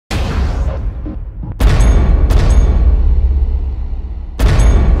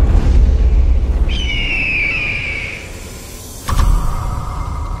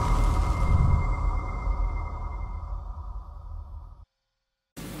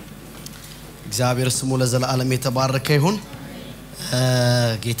እግዚአብሔር ስሙ ለዘላለም የተባረከ ይሁን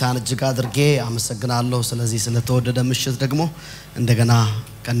ጌታን እጅግ አድርጌ አመሰግናለሁ ስለዚህ ስለተወደደ ምሽት ደግሞ እንደገና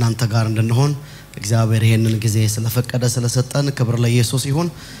ከናንተ ጋር እንድንሆን እግዚአብሔር ይሄንን ጊዜ ስለፈቀደ ስለሰጠን ክብር ለኢየሱስ ይሁን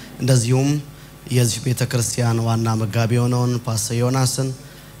እንደዚሁም የዚህ ቤተክርስቲያን ዋና መጋቢ ሆነውን ፓስተር ዮናስን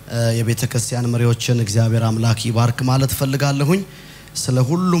የቤተክርስቲያን መሪዎችን እግዚአብሔር አምላክ ይባርክ ማለት ፈልጋለሁኝ ስለ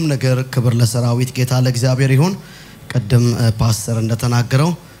ሁሉም ነገር ክብር ለሰራዊት ጌታ ለእግዚአብሔር ይሁን ቀደም ፓስተር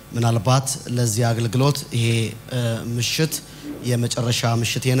እንደተናገረው ምናልባት ለዚህ አገልግሎት ይሄ ምሽት የመጨረሻ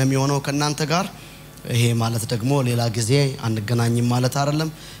ምሽት የነሚሆነው ከናንተ ጋር ይሄ ማለት ደግሞ ሌላ ጊዜ አንገናኝም ማለት አይደለም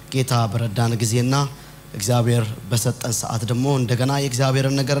ጌታ በረዳን ጊዜና እግዚአብሔር በሰጠን ሰዓት ደግሞ እንደገና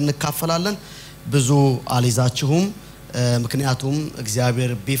የእግዚአብሔርን ነገር እንካፈላለን ብዙ አሊዛችሁም ምክንያቱም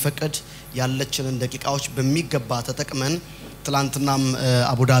እግዚአብሔር ቢፈቅድ ያለችንን ደቂቃዎች በሚገባ ተጠቅመን ትላንትናም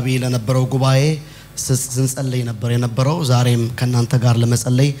አቡዳቢ ለነበረው ጉባኤ ስንጸልይ ነበር የነበረው ዛሬም ከናንተ ጋር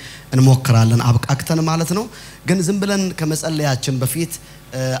ለመጸለይ እንሞክራለን አብቃክተን ማለት ነው ግን ዝም ብለን ከመጸለያችን በፊት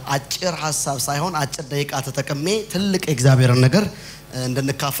አጭር ሐሳብ ሳይሆን አጭር ደቂቃ ተጠቅሜ ትልቅ እግዚአብሔርን ነገር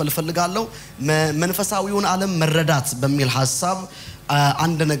እንድንካፈል ፈልጋለሁ መንፈሳዊውን ዓለም መረዳት በሚል ሐሳብ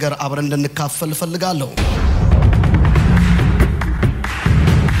አንድ ነገር አብረን እንድንካፈል ፈልጋለሁ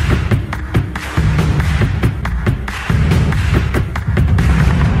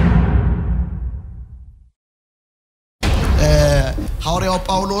ሐዋርያው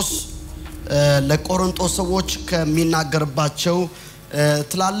ጳውሎስ ለቆሮንቶስ ሰዎች ከሚናገርባቸው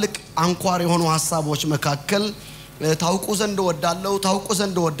ትላልቅ አንኳር የሆኑ ሐሳቦች መካከል ታውቁ ዘንድ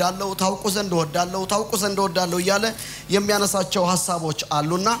ወዳለው ያለ የሚያነሳቸው ሐሳቦች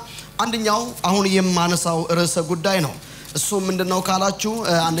አሉና አንደኛው አሁን የማነሳው ርዕሰ ጉዳይ ነው እሱ ምንድነው ካላችሁ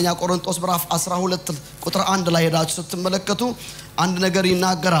አንደኛ ቆሮንቶስ ምዕራፍ 12 ቁጥር 1 ላይ ሄዳችሁ ስትመለከቱ አንድ ነገር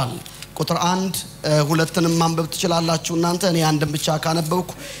ይናገራል ቁጥር 1 ሁለቱንም ማንበብ ትችላላችሁ እናንተ እኔ አንድም ብቻ ካነበብኩ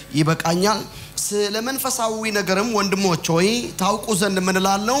ይበቃኛል ስለ መንፈሳዊ ነገርም ወንድሞች ሆይ ታውቁ ዘንድ ምን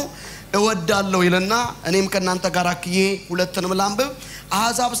እላለሁ እወዳለሁ ይልና እኔም ከናንተ ጋር አክዬ ሁለቱንም ላንብብ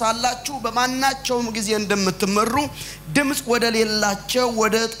አሕዛብ ሳላችሁ በማናቸውም ጊዜ እንደምትመሩ ድምጽ ወደ ሌላቸው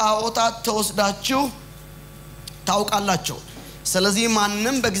ወደ ጣዖታት ተወስዳችሁ ታውቃላችሁ ስለዚህ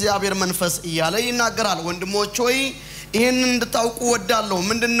ማንንም በእግዚአብሔር መንፈስ እያለ ይናገራል ወንድሞች ሆይ ይሄንን እንድታውቁ ወዳለሁ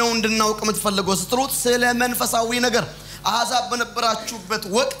ምንድነው እንድናውቅ የምትፈልገው ስትሉት ስለ መንፈሳዊ ነገር አሕዛብ በነበራችሁበት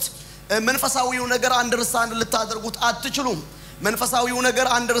ወቅት መንፈሳዊው ነገር አንደርስታንድ ልታደርጉት አትችሉም መንፈሳዊው ነገር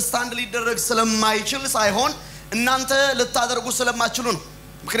አንደርስታንድ ሊደረግ ስለማይችል ሳይሆን እናንተ ልታደርጉ ስለማትችሉ ነው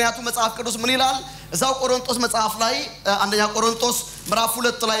ምክንያቱም መጽሐፍ ቅዱስ ምን ይላል እዛው ቆሮንቶስ መጽሐፍ ላይ አንደኛ ቆሮንቶስ ምዕራፍ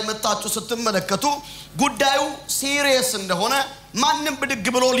 2 ላይ መጣችሁ ስትመለከቱ ጉዳዩ ሲሪየስ እንደሆነ ማንንም ብድግ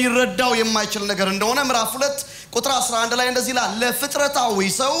ብሎ ሊረዳው የማይችል ነገር እንደሆነ ምዕራፍ 2 ቁጥር 11 ላይ እንደዚህ ይላል ለፍጥረታዊ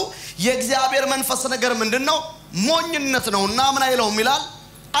ሰው የእግዚአብሔር መንፈስ ነገር ምንድነው ሞኝነት ነውና ምን አይለውም ይላል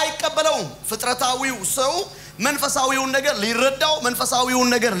አይቀበለውም ፍጥረታዊው ሰው መንፈሳዊውን ነገር ሊረዳው መንፈሳዊውን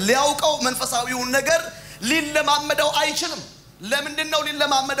ነገር ሊያውቀው መንፈሳዊውን ነገር ሊለማመደው አይችልም ለምንድነው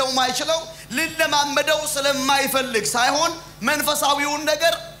ሊለማመደው ማይችለው ሊለማመደው ስለማይፈልግ ሳይሆን መንፈሳዊውን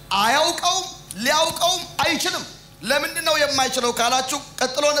ነገር አያውቀው ሊያውቀው አይችልም ለምንድነው የማይችለው ካላችሁ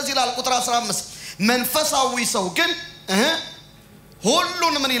ቀጥሎ እንደዚህ ይላል ቁጥር 15 መንፈሳዊ ሰው ግን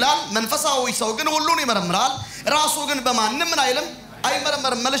ሁሉን ምን ይላል መንፈሳዊ ሰው ግን ሁሉን ይመረምራል ራሱ ግን በማንም ምን አይልም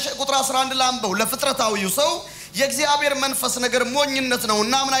አይመረመርም መልሽ ቁጥር 11 ላምበው ለፍጥረታዊው ሰው የእግዚአብሔር መንፈስ ነገር ሞኝነት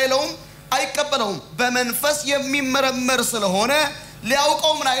ነውና ምን አይለውም አይቀበለውም በመንፈስ የሚመረመር ስለሆነ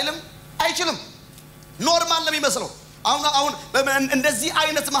ሊያውቀው ምን አይልም አይችልም ኖርማል ነው የሚመስለው አሁን እንደዚህ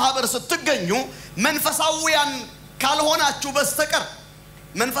አይነት ማህበር ስትገኙ መንፈሳዊያን ካልሆናችሁ በስተቀር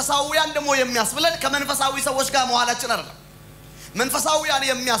መንፈሳዊያን ደግሞ የሚያስብለን ከመንፈሳዊ ሰዎች ጋር መዋላችን አይደለም መንፈሳዊያን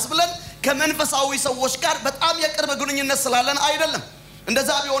የሚያስብለን ከመንፈሳዊ ሰዎች ጋር በጣም የቅርብ ግንኙነት ስላለን አይደለም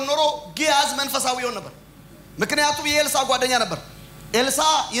እንደዛ ቢሆን ኖሮ ጊያዝ መንፈሳዊ ሆነ ነበር ምክንያቱም የኤልሳ ጓደኛ ነበር ኤልሳ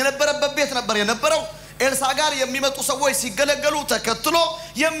የነበረበት ቤት ነበር የነበረው ኤልሳ ጋር የሚመጡ ሰዎች ሲገለገሉ ተከትሎ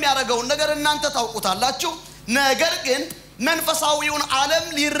የሚያረጋው ነገር እናንተ ታውቁታላችሁ ነገር ግን መንፈሳዊውን ዓለም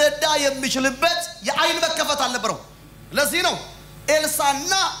ሊረዳ የሚችልበት የአይን መከፈት አልነበረው ለዚህ ነው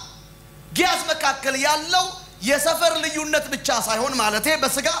ኤልሳና ጊያዝ መካከል ያለው የሰፈር ልዩነት ብቻ ሳይሆን ማለቴ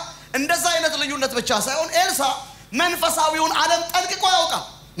በስጋ እንደዛ አይነት ልዩነት ብቻ ሳይሆን ኤልሳ መንፈሳዊውን ዓለም ጠንቅቆ ያውቃል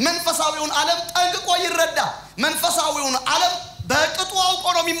መንፈሳዊውን ዓለም ጠንቅቆ ይረዳ መንፈሳዊውን ዓለም በቅጡ አውቆ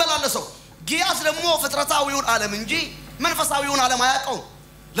ነው የሚመላለሰው ጊያዝ ደግሞ ፍጥረታዊውን ዓለም እንጂ መንፈሳዊውን ዓለም አያውቀው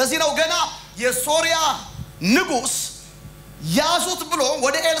ለዚህ ነው ገና የሶሪያ ንጉስ ያዙት ብሎ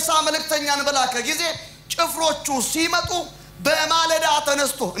ወደ ኤልሳ መልእክተኛን በላከ ጊዜ ጭፍሮቹ ሲመጡ በማለዳ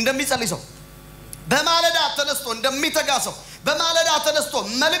ተነስቶ እንደሚጸልይ ሰው በማለዳ ተነስቶ እንደሚተጋ ሰው በማለዳ ተነስቶ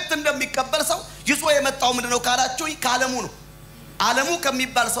መልእክት እንደሚቀበል ሰው ይዞ የመጣው ምንድነው ካላችሁ ካለሙ ነው ዓለሙ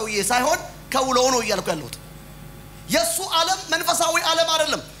ከሚባል ሰውዬ ሳይሆን ከውሎ ነው እያልኩ ያለሁት የሱ ዓለም መንፈሳዊ ዓለም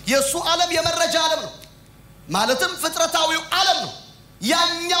አይደለም የሱ ዓለም የመረጃ ዓለም ነው ማለትም ፍጥረታዊው ዓለም ነው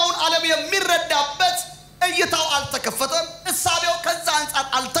ያኛውን ዓለም የሚረዳበት እይታው አልተከፈተም እሳቤው ከዛ አንፃር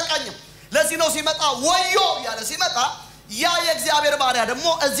አልተቃኘም ለዚህ ነው ሲመጣ ወዮ ያለ ሲመጣ ያ የእግዚአብሔር ባሪያ ደግሞ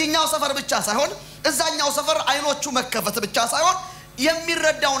እዚህኛው ሰፈር ብቻ ሳይሆን እዛኛው ሰፈር አይኖቹ መከፈት ብቻ ሳይሆን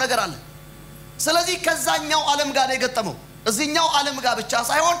የሚረዳው ነገር አለ ስለዚህ ከዛኛው ዓለም ጋር የገጠመው እዚህኛው ዓለም ጋር ብቻ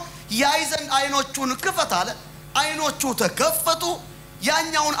ሳይሆን ያይዘን አይኖቹን ክፈት አለ አይኖቹ ተከፈቱ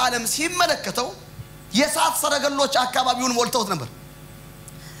ያኛውን ዓለም ሲመለከተው የሳት ሰረገሎች አካባቢውን ሞልተውት ነበር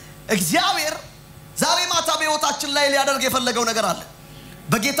እግዚአብሔር ዛሬ ማታ በሕይወታችን ላይ ሊያደርግ የፈለገው ነገር አለ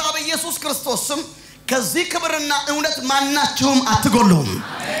በጌታ በኢየሱስ ክርስቶስ ስም ከዚህ ክብርና እውነት ማናችሁም አትጎሉም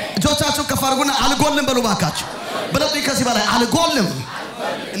እጆቻችሁ ከፋርጉና አልጎልም በሉ ባካችሁ በለጡ ከዚህ በላይ አልጎልም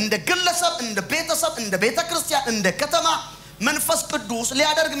እንደ ግለሰብ እንደ ቤተሰብ እንደ ቤተክርስቲያን እንደ ከተማ መንፈስ ቅዱስ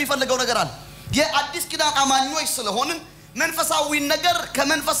ሊያደርግ የሚፈልገው ነገር አለ የአዲስ ኪዳን አማኞች ስለሆንን መንፈሳዊ ነገር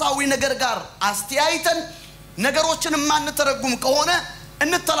ከመንፈሳዊ ነገር ጋር አስተያይተን ነገሮችን ማንተረጉም ከሆነ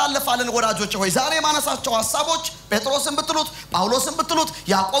እንተላለፋለን ወዳጆች ሆይ ዛሬ ማነሳቸው ሐሳቦች ጴጥሮስን ብትሉት ጳውሎስን ብትሉት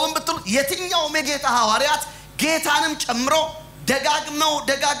ያዕቆብን ብትሉት የትኛው የጌታ ሐዋርያት ጌታንም ጨምሮ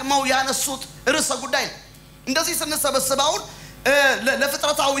ደጋግመው ያነሱት ርዕሰ ጉዳይ እንደዚህ ስንሰበስባውን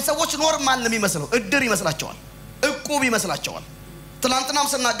ለፍጥረታዊ ሰዎች ኖርማል ነው የሚመስለው እድር ይመስላቸዋል እቁብ ይመስላቸዋል ትላንትናም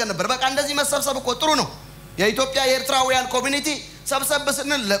ስናገር ነበር በቃ እንደዚህ መሰብሰብ እኮ ጥሩ ነው የኢትዮጵያ የኤርትራውያን ኮሚኒቲ ሰብሰብ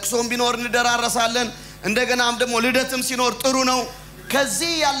ስንል ለቅሶም ቢኖር እንደራረሳለን እንደገናም ደግሞ ልደትም ሲኖር ጥሩ ነው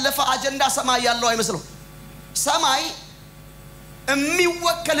ከዚህ ያለፈ አጀንዳ ሰማይ ያለው አይመስለው ሰማይ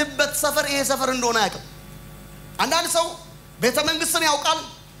የሚወከልበት ሰፈር ይሄ ሰፈር እንደሆነ ያውቃል አንዳንድ ሰው ቤተ መንግስትን ያውቃል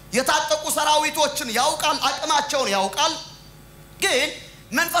የታጠቁ ሰራዊቶችን ያውቃል አቅማቸውን ያውቃል ግን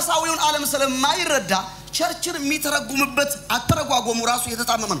መንፈሳዊውን ዓለም ስለማይረዳ ቸርችን የሚተረጉምበት አተረጓጎሙ ራሱ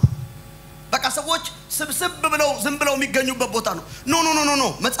የተጣመመ ነው በቃ ሰዎች ስብስብ ብለው ዝም ብለው የሚገኙበት ቦታ ነው ኖ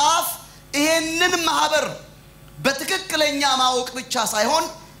መጽሐፍ ይሄንን ማህበር በትክክለኛ ማወቅ ብቻ ሳይሆን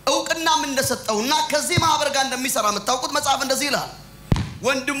እውቅናም እንደሰጠውና ከዚህ ማህበር ጋር እንደሚሰራ መታወቁት መጽሐፍ እንደዚህ ይላል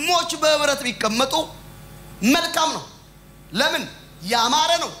ወንድሞች በህብረት ቢቀመጡ መልካም ነው ለምን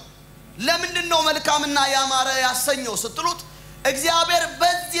ያማረ ነው ለምንድነው መልካምና ያማረ ያሰኘው ስትሉት እግዚአብሔር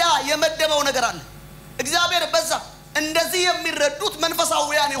በዚያ የመደበው ነገር አለ እግዚአብሔር በዛ እንደዚህ የሚረዱት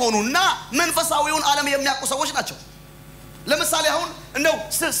መንፈሳዊያን የሆኑና መንፈሳዊውን ዓለም የሚያውቁ ሰዎች ናቸው ለምሳሌ አሁን እንደው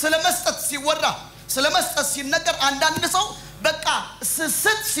ስለመስጠት ሲወራ ስለመስጠት ሲነገር አንዳንድ ሰው በቃ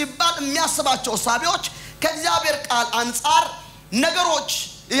ስስት ሲባል የሚያስባቸው ሳቢዎች ከእግዚአብሔር ቃል አንፃር ነገሮች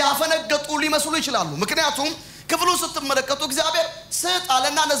ያፈነገጡ ሊመስሉ ይችላሉ ምክንያቱም ክፍሉ ስትመለከቱ እግዚአብሔር ስጥ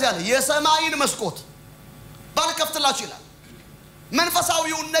አለና እንደዚህ አለ የሰማይን መስኮት ባልከፍትላችሁ ይላል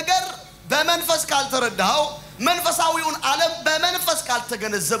መንፈሳዊውን ነገር በመንፈስ ካልተረዳው መንፈሳዊውን ዓለም በመንፈስ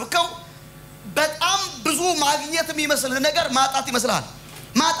ካልተገነዘብከው በጣም ብዙ ማግኘት የሚመስል ነገር ማጣት ይመስላል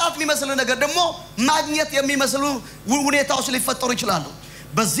ማጣት የሚመስል ነገር ደግሞ ማግኘት የሚመስሉ ሁኔታዎች ሊፈጠሩ ይችላሉ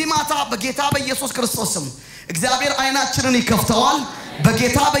በዚህ ማታ በጌታ በኢየሱስ ክርስቶስ ስም እግዚአብሔር አይናችንን ይከፍተዋል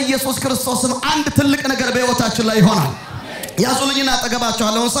በጌታ በኢየሱስ ክርስቶስ ስም አንድ ትልቅ ነገር በሕይወታችን ላይ ይሆናል ያዙልኝና አጠገባቸው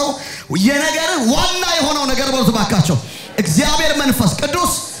ያለው ሰው የነገር ዋና የሆነው ነገር በሉት ባካቸው እግዚአብሔር መንፈስ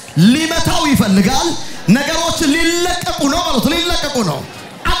ቅዱስ ሊመታው ይፈልጋል ነገሮች ሊለቀቁ ነው ማለት ሊለቀቁ ነው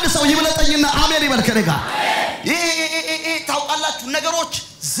አንድ ሰው ይብለጠኝና አሜን ይበል ከኔ ጋር ታውቃላችሁ ነገሮች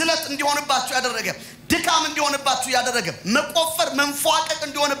ዝለት እንዲሆንባችሁ ያደረገ ድካም እንዲሆንባችሁ ያደረገ መቆፈር መንፏቀቅ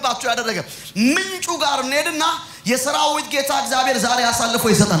እንዲሆንባችሁ ያደረገ ምንጩ ጋር እንሄድና የሰራዊት ጌታ እግዚአብሔር ዛሬ ያሳልፎ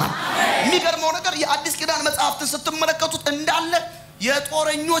ይሰጠናል የሚገርመው ነገር የአዲስ ኪዳን መጽሐፍትን ስትመለከቱት እንዳለ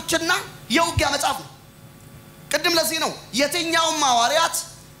የጦረኞችና የውጊያ መጽሐፍ ነው ቅድም ለዚህ ነው የትኛው ሐዋርያት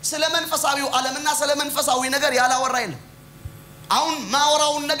ስለ መንፈሳዊው ዓለምና ስለ መንፈሳዊ ነገር ያላወራ የለም አሁን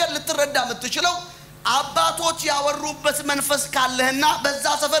ማወራውን ነገር ልትረዳ የምትችለው አባቶች ያወሩበት መንፈስ ካለህና በዛ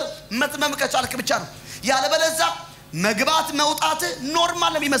ሰፈር መትመም ከቻልክ ብቻ ነው ያለበለዚያ መግባት መውጣት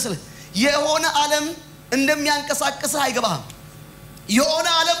ኖርማል ነው የሚመስል የሆነ ዓለም እንደሚያንቀሳቅስ አይገባም የሆነ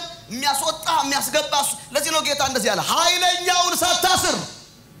ዓለም የሚያስወጣ የሚያስገባ ለዚህ ነው ጌታ እንደዚህ ያለ ኃይለኛውን ሳታስር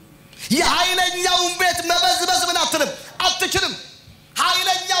የኃይለኛውን ቤት መበዝበዝ ምን አትችልም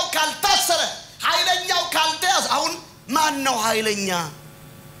ኃይለኛው ካልታሰረ ኃይለኛው ካልተያዘ አሁን ማን ነው ኃይለኛ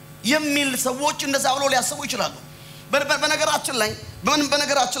የሚል ሰዎች እንደዛ ብለው ሊያስቡ ይችላሉ በነገራችን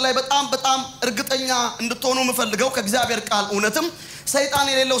ላይ በጣም እርግጠኛ እንድትሆኑ የምፈልገው ከእግዚአብሔር ቃል እውነትም ሰይጣን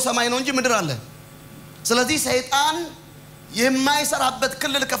የሌለው ሰማይ ነው እንጂ ምድር አለ ስለዚህ ሰይጣን የማይሰራበት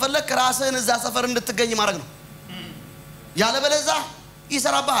ክልል ከፈለክ ራስህን እዛ ሰፈር እንድትገኝ ማድረግ ነው ያለበለዚያ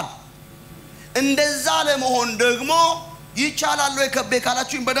ይሰራባል እንደዛ ለመሆን ደግሞ ይቻላል ወይ ከቤ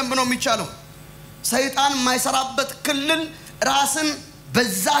ካላችሁኝ በደንብ ነው የሚቻለው ሰይጣን የማይሰራበት ክልል ራስን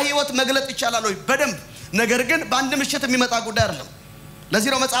በዛ ህይወት መግለጥ ይቻላል ወይ በደንብ ነገር ግን በአንድ ምሽት የሚመጣ ጉዳይ አይደለም ለዚህ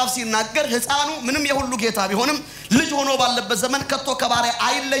ነው መጽሐፍ ሲናገር ህፃኑ ምንም የሁሉ ጌታ ቢሆንም ልጅ ሆኖ ባለበት ዘመን ከቶ ከባሪያ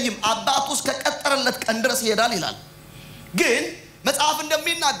አይለይም አባቱ እስከቀጠረለት ቀን ድረስ ይሄዳል ይላል ግን መጽሐፍ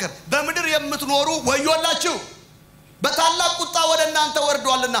እንደሚናገር በመድር የምትኖሩ ወዮላችሁ በታላቅ ቁጣ ወደ እናንተ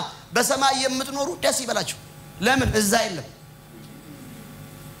ወርዷልና በሰማይ የምትኖሩ ደስ ይበላችሁ ለምን እዛ የለም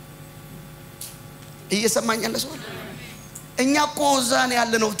እየሰማኝ ያለ ሰው እኛ እኮ እዛ ነው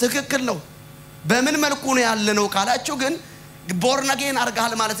ያለነው ትክክል ነው በምን መልኩ ነው ያለነው ካላችሁ ግን ቦርናጌን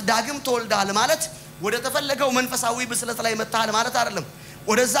አርጋል ማለት ዳግም ተወልዳል ማለት ወደ ተፈለገው መንፈሳዊ ብስለት ላይ መጣሃል ማለት አይደለም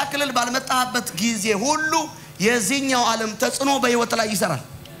ወደዛ ክልል ባልመጣበት ጊዜ ሁሉ የዚህኛው ዓለም ተጽኖ በህይወት ላይ ይሰራል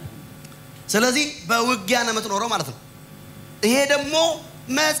ስለዚህ በውጊያ ነው የምትኖረው ማለት ነው ይሄ ደግሞ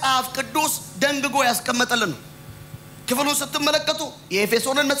መጽሐፍ ቅዱስ ደንግጎ ያስቀመጠልን ክፍሉን ስትመለከቱ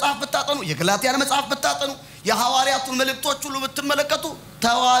የኤፌሶንን መጽሐፍ ብታጠኑ የገላትያን መጽሐፍ ብታጠኑ የሐዋርያቱን መልእክቶች ሁሉ ብትመለከቱ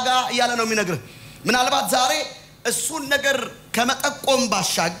ተዋጋ ያለ ነው የሚነግር ምናልባት ዛሬ እሱን ነገር ከመጠቆም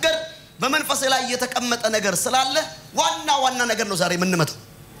ባሻገር በመንፈስ ላይ የተቀመጠ ነገር ስላለ ዋና ነገር ነው ዛሬ ምንመጣው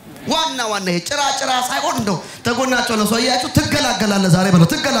ዋና ይሄ ጭራ ሳይሆን እንደው ተጎናቸው ነው ሰውያችሁ ትገላገላለ ዛሬ በለው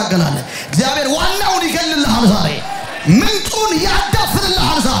ትገላገላለ እግዚአብሔር ዋናውን ይገልልሃል ዛሬ ምንጩን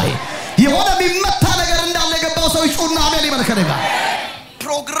ያዳፍርልሃል ዛሬ የሆነ የሚመታ ነገር እንዳለ የገባው ሰው ይጩና አሜን ይበልከደጋ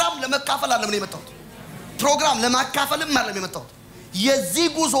ፕሮግራም ለመካፈል አለ ምን የመጣው ፕሮግራም ለማካፈልም አለ የመጣው የዚህ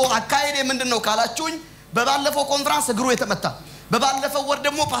ጉዞ አካሄድ ምንድነው ካላችሁኝ በባለፈው ኮንፈረንስ እግሩ የተመታ በባለፈው ወር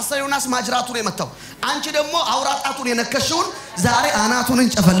ደግሞ ፓስተር ዮናስ ማጅራቱን የመታው አንቺ ደግሞ አውራጣቱን የነከሽውን ዛሬ አናቱን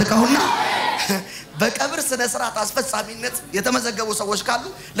እንጨፈልቀውና በቀብር ስነ ስርዓት አስፈጻሚነት የተመዘገቡ ሰዎች ካሉ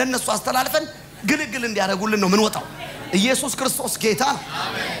ለነሱ አስተላልፈን ግልግል እንዲያደርጉልን ነው ምን ወጣው ኢየሱስ ክርስቶስ ጌታ ነው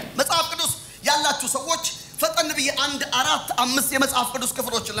አሜን መጽሐፍ ቅዱስ ያላችሁ ሰዎች ፈጠን ብዬ 1 4 5 የመጽሐፍ ቅዱስ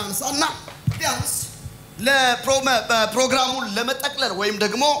ክፍሎችን ላንሳና ቢያንስ ለፕሮግራሙን ለመጠቅለል ወይም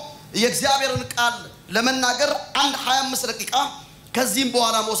ደግሞ የእግዚአብሔርን ቃል ለመናገር 25 ደቂቃ ከዚህም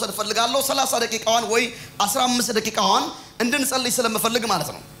በኋላ መውሰድ ፈልጋለሁ 30 ደቂቃዋን ወይ 15 ደቂቃዋን እንድንጸልይ ስለምፈልግ ማለት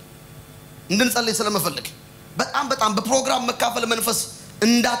ነው እንድንጸልይ ስለምፈልግ በጣም በፕሮግራም መካፈል መንፈስ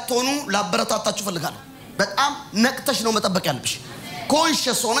እንዳትሆኑ ላበረታታችሁ ፈልጋለሁ በጣም ነቅተሽ ነው መጠበቅ ያለብሽ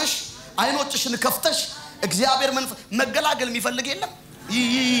ኮንሺየስ ሆነሽ አይኖችሽን ከፍተሽ እግዚአብሔር መንፈስ መገላገል የሚፈልግ የለም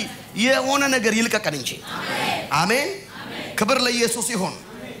የሆነ ነገር ይልቀቀን እንጂ አሜን ክብር ለኢየሱስ ይሁን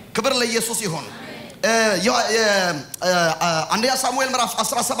ክብር ለኢየሱስ ይሁን አንደኛ ሳሙኤል ምዕራፍ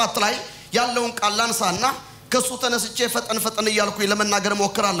 17 ላይ ያለውን ቃል ላንሳና ከሱ ተነስቼ ፈጠን እያልኩ ለመናገር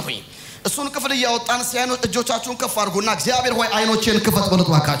ሞክራለሁኝ እሱን ክፍል ያወጣን ሲያኖ እጆቻችሁን ከፍ አድርጉና እግዚአብሔር ሆይ አይኖቼን ክፈት በሉት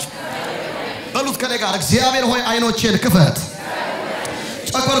ዋካች በሉት ከኔ ጋር እግዚአብሔር ሆይ አይኖቼን ክፈት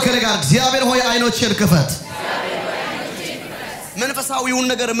ጨቆር ከኔ ጋር እግዚአብሔር ሆይ አይኖቼን ክፈት መንፈሳዊውን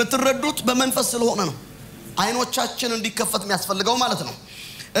ነገር የምትረዱት በመንፈስ ስለሆነ ነው አይኖቻችን እንዲከፈት የሚያስፈልገው ማለት ነው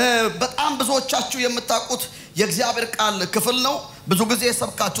በጣም ብዙዎቻችሁ የምታውቁት የእግዚአብሔር ቃል ክፍል ነው ብዙ ጊዜ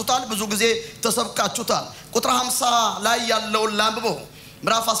ሰብካችሁታል ብዙ ጊዜ ተሰብካችሁታል ቁጥር 50 ላይ ያለው ላንብበው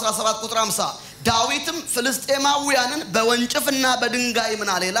ምዕራፍ 17 ቁጥር 50 ዳዊትም ፍልስጤማውያንን በወንጭፍና በድንጋይ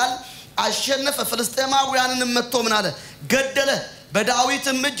ምን አለ ይላል አሸነፈ ፍልስጤማውያንን መጥቶ ምን አለ ገደለ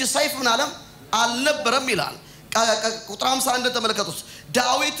በዳዊትም እጅ ሰይፍ ምን አለ አልነበረም ይላል ቁጥር 50 እንደተመለከቱት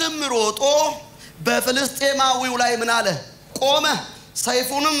ዳዊትም ሮጦ በፍልስጤማዊው ላይ ምን አለ ቆመ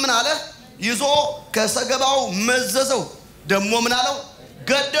ሰይፉንም ምን አለ ይዞ ከሰገባው መዘዘው ደሞ ምን አለው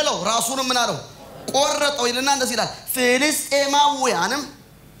ገደለው ራሱንም ምን አለው ቆረጠው ይልና እንደዚህ ይላል ፍልስጤማውያንም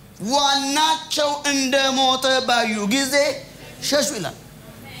ዋናቸው እንደሞተ ባዩ ጊዜ ሸሹ ይላል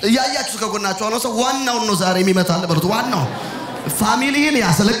ያያችሁ ከጎናችሁ ነው ሰው ዋናው ነው ዛሬ የሚመታል በሩት ዋናው ፋሚሊን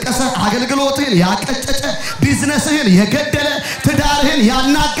ያስለቀሰ አገልግሎትን ያቀጨጨ ቢዝነስህን የገደለ ትዳርህን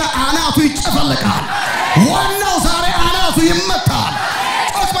ያናጋ አናቱ ይጨፈልቃል ዋናው ዛሬ አናቱ ይመታል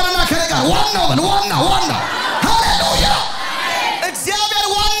ጾስበልና ከረጋ ዋናው ሃሌሉያ እግዚአብሔር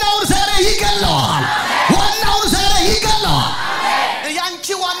ዋናውን ዛሬ ይገለዋል ዋናውን ዛሬ ይገለዋል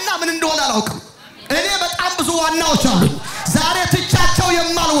ያንቺ ዋና ምን እንደሆነ አላውቅም እኔ በጣም ብዙ ዋናዎች አሉኝ ዛሬ ትቻቸው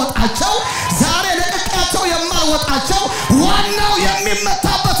የማልወጣቸው ዛሬ ለቀቃቸው የማልወጣቸው ዋናው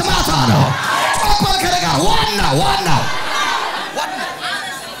የሚመታበት ማታ ነው ጾስበል ከረጋ ዋናው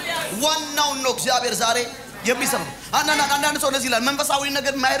ነው እግዚአብሔር ዛሬ የሚሰሩ አንዳንድ ሰው እንደዚህ ይላል መንፈሳዊ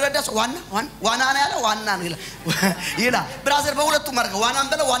ነገር ማይረዳስ ዋና ነው ያለው ዋና ነው ይላል ብራዘር በሁለቱም ማርገ ዋናም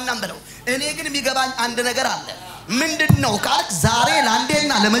በለው እኔ ግን የሚገባኝ አንድ ነገር አለ ምንድነው ካልክ ዛሬ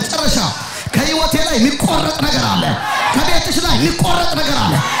ላንዴና ለመጨረሻ ከህይወቴ ላይ የሚቆረጥ ነገር አለ ከቤትሽ ላይ የሚቆረጥ ነገር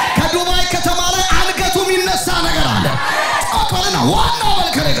አለ ከዱባይ ከተማ ላይ አንገቱ የሚነሳ ነገር አለ ጾቶልና ዋናው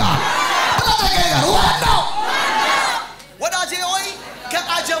መልከረጋ ዋናው ወዳጄ ሆይ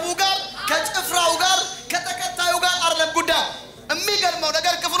ከአጀቡ ጋር ከጭፍራው ጋር ከተከታዩ ጋር አይደለም ጉዳይ የሚገርመው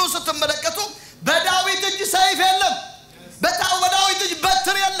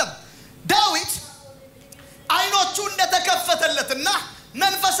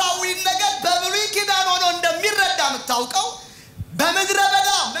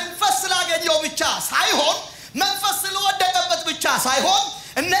ብቻ ሳይሆን መንፈስ ስለወደቀበት ብቻ ሳይሆን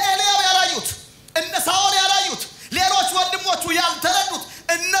እነ ኤልያብ ያላዩት እነ ሳኦል ያላዩት ሌሎች ወንድሞቹ ያልተረዱት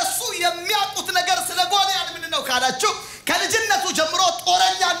እነሱ የሚያውቁት ነገር ስለ ጎልያድ ምንድነው ካላችሁ ከልጅነቱ ጀምሮ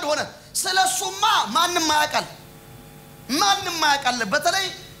ጦረኛ እንደሆነ ስለሱማ ማንንም ማያውቃል በተለይ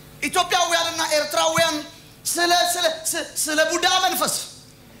ኢትዮጵያውያንና ኤርትራውያን ስለ ቡዳ መንፈስ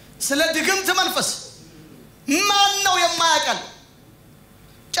ስለ ድግምት መንፈስ ማን ነው የማያውቀው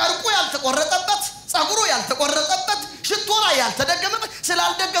ጨርቁ ያልተቆረጠበት ጸጉሩ ያልተቆረጠበት ሽቶ ላይ ያልተደገመበት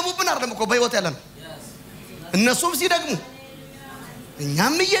ስላልደገሙብን አይደለም እኮ በህይወት ያለን እነሱም ሲደግሙ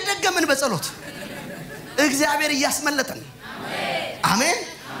እኛም እየደገምን በጸሎት እግዚአብሔር ያስመለጠን አሜን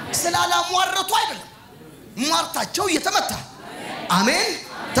ስላላሟረቱ አይደለም ሟርታቸው እየተመታ አሜን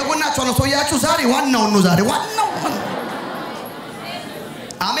ተጎናቸው ነው ሰውያችሁ ዛሬ ዋናው ነው ዛሬ ዋናው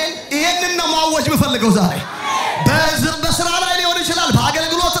አሜን ይሄንን ነው ማወጅ በፈልገው ዛሬ በስራ ላይ ሊሆን ይችላል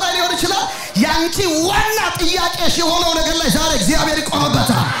በአገልግሎት ላይ ሊሆን ይችላል ያንቺ ዋና ጥያቄሽ የሆነው ነገር ላይ ዛሬ እግዚአብሔር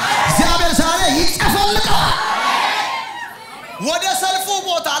ይቆምበታል እግዚአብሔር ዛሬ ይጨፈልቃል ወደ ሰልፉ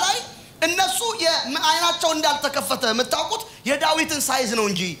ቦታ ላይ እነሱ የአይናቸው እንዳልተከፈተ መታውቁት የዳዊትን ሳይዝ ነው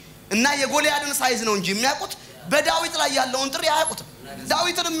እንጂ እና የጎልያድን ሳይዝ ነው እንጂ የሚያውቁት በዳዊት ላይ ያለውን ጥሪ ያውቁት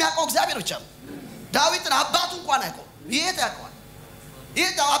ዳዊትን የሚያውቀው እግዚአብሔር ብቻ ነው ዳዊትን አባቱ እንኳን ያውቀው ያውቀዋል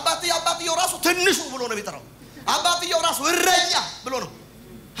አባትየው ራሱ ትንሹ ብሎ ነው የሚጠራው አባትየው ራሱ እረኛ ብሎ ነው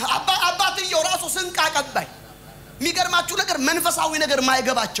አባትየው ራሱ ስንቅ አቀባይ የሚገርማችሁ ነገር መንፈሳዊ ነገር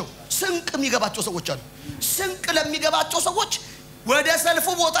ማይገባቸው ስንቅ የሚገባቸው ሰዎች አሉ ስንቅ ለሚገባቸው ሰዎች ወደ ሰልፉ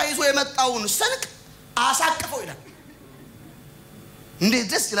ቦታ ይዞ የመጣውን ስንቅ አሳቅፈው ይላል እንዴት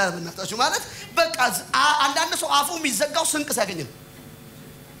ደስ ይላል እናታችሁ ማለት በቃ አንዳንድ ሰው አፉ የሚዘጋው ስንቅ ሲያገኝ ነው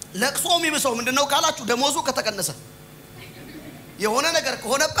ለቅሶ የሚብሰው ምንድነው ካላችሁ ደሞዙ ከተቀነሰ የሆነ ነገር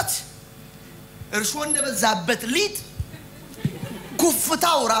ከሆነበት እርሾ እንደበዛበት ሊጥ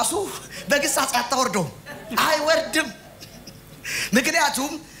ጉፍታው ራሱ በግሳጽ ያታወርደው አይወርድም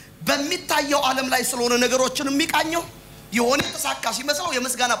ምክንያቱም በሚታየው ዓለም ላይ ስለሆነ ነገሮችን የሚቃኘው የሆነ ተሳካ ሲመስለው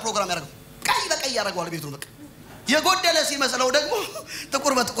የምስጋና ፕሮግራም ያደርጋል ቀይ በቀይ ያደርጋል ቤቱን በቃ የጎደለ ሲመስለው ደግሞ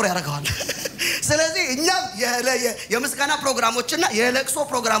ጥቁር በጥቁር ያደርጋል ስለዚህ እኛም የምስጋና ፕሮግራሞችና የለቅሶ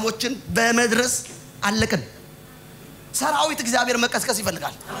ፕሮግራሞችን በመድረስ አለቀን ሰራዊት እግዚአብሔር መቀስቀስ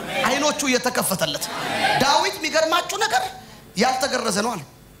ይፈልጋል አይኖቹ እየተከፈተለት ዳዊት የሚገርማችሁ ነገር ያልተገረዘ ነው አለ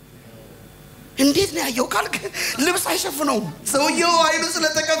እንዴት ነው ያየው ካልክ ልብስ አይሸፍነው ሰውየው አይኑ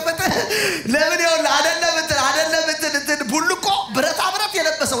ስለተከፈተ ለምን ይሆን አይደለም ቡልቆ ብረታ ብረት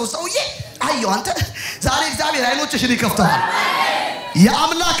የለበሰው ሰውዬ አየው አንተ ዛሬ እግዚአብሔር አይኖችሽን ይከፍታል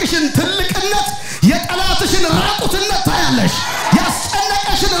የአምላክሽን ትልቅነት የጠላትሽን ራቁትነት ታያለሽ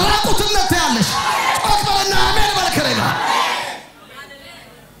ያስጨነቀሽን ራቁትነት ታያለሽ ጾምና አሜን በለከረጋ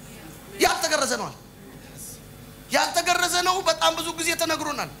ያልተገረዘ ነው በጣም ብዙ ጊዜ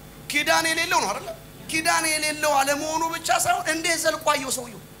ተነግሮናል ኪዳን የሌለው ነው አይደል ኪዳን የሌለው አለመሆኑ ብቻ ሳይሆን እንዴት ዘልቋየው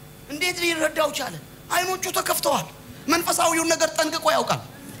ሰውየው እንዴት ሊረዳው ቻለ አይኖቹ ተከፍተዋል መንፈሳዊውን ነገር ጠንቅቆ ያውቃል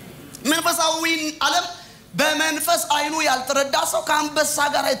መንፈሳዊውን ዓለም በመንፈስ አይኑ ያልተረዳ ሰው ከአንበሳ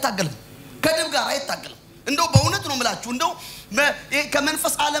ጋር አይታገልም ከድብ ጋር አይታገልም እንደው በእውነት ነው የምላችሁ እንደው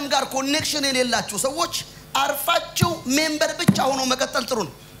ከመንፈስ ዓለም ጋር ኮኔክሽን የሌላችሁ ሰዎች አርፋችሁ ሜምበር ብቻ ሆኖ መቀጠል ጥሩ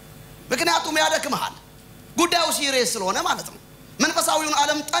ነው ምክንያቱም ያደክማል ጉዳዩ ሲሪየስ ስለሆነ ማለት ነው መንፈሳዊውን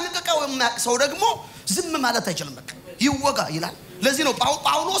ዓለም ጠንቅቀው የሚያቅሰው ደግሞ ዝም ማለት አይችልም በቃ ይወጋ ይላል ለዚህ ነው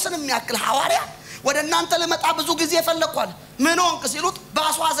ጳውሎስን የሚያክል ሐዋርያ ወደ እናንተ ለመጣ ብዙ ጊዜ ፈለኳል ምን ሆንክ ሲሉት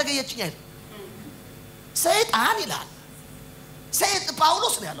ባሷ ዘገየችኝ አይደል ሰይጣን ይላል ሰይጣ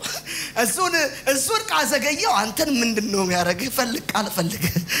ጳውሎስ ነው ያለው እሱን ካዘገየው አንተን ምንድነው የሚያረግ ፈልግ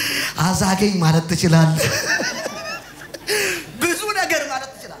አዛገኝ ማለት ትችላለህ ብዙ ነገር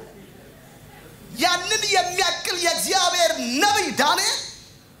ማለት ትችላለህ ያንን የሚያክል የእግዚአብሔር ነብይ ዳንኤል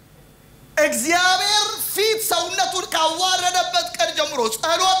እግዚአብሔር ፊት ሰውነቱን ካዋረደበት ቀን ጀምሮ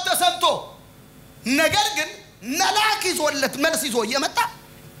ጸሎት ተሰምቶ ነገር ግን መልአክ ይዞለት መልስ ይዞ የመጣ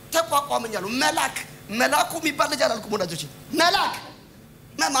ተቋቋመኛሉ መልአኩ የሚባል ልጅ አላልኩም ወዳጆች መልአክ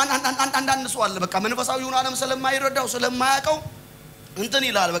አንዳንድ ሰው አለ በቃ መንፈሳዊውን ዓለም ስለማይረዳው ስለማያውቀው እንትን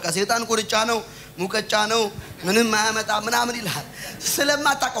ይላል በቃ ሰይጣን ቁርጫ ነው ሙቀጫ ነው ምንም ማያመጣ ምናምን ይላል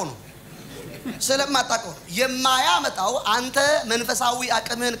ስለማታውቀው ነው የማያመጣው አንተ መንፈሳዊ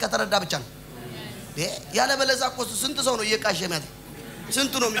አቅምህን ከተረዳ ብቻ ነው ያለ በለዛ እኮ ስንት ሰው ነው እየቃሸመት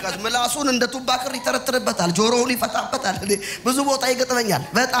ስንቱ ነው የሚቃሽ መላሱን እንደ ቱባክር ይተረትርበታል ጆሮውን ይፈታበታል ብዙ ቦታ ይገጥመኛል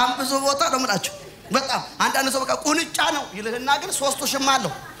በጣም ብዙ ቦታ ነው የምላችሁ በጣም አንዳንድ ሰው በቃ ቁንጫ ነው ይልህና ግን ሶስቱ ሽማ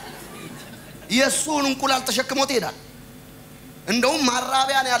አለው የሱን እንቁላል ተሸክሞት ይሄዳል እንደውም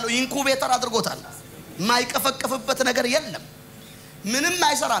ማራቢያ ነው ያለው ኢንኩቤተር አድርጎታል ማይቀፈቀፍበት ነገር የለም ምንም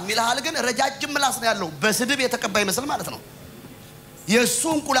አይሰራም ይልሃል ግን ረጃጅም ምላስ ነው ያለው በስድብ የተቀባይ መስል ማለት ነው የሱ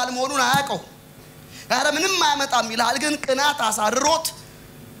እንቁላል መሆኑን አያውቀው አረ ምንም ማያመጣም ይላል ግን ቅናት አሳርሮት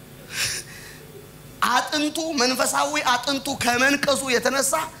አጥንቱ መንፈሳዊ አጥንቱ ከመንቀሱ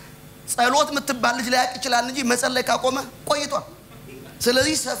የተነሳ ጸሎት ምትባል ልጅ ላይ ያቅችላል እንጂ መጸለይ ካቆመ ቆይቷል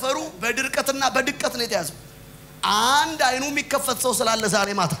ስለዚህ ሰፈሩ በድርቀትና በድቀት ነው የተያዘው አንድ አይኑ የሚከፈት ሰው ስላለ ዛሬ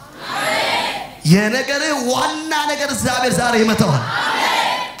ማታ አሜን የነገር ዋና ነገር እግዚአብሔር ዛሬ ይመታዋል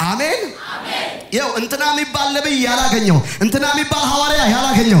አሜን አሜን ያው እንትና የሚባል ነብይ ያላገኘው እንትና የሚባል ሐዋርያ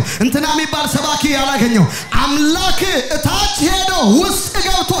ያላገኘው እንትና የሚባል ሰባኪ ያላገኘው አምላክ እታች ሄዶ ውስጥ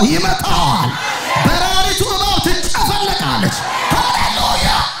ገብቶ ይመታዋል በራሪቱ እባብ ትጨፈለቃለች ሃሌሉያ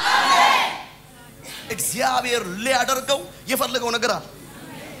አሜን እግዚአብሔር ሊያደርገው የፈለገው ነገር አለ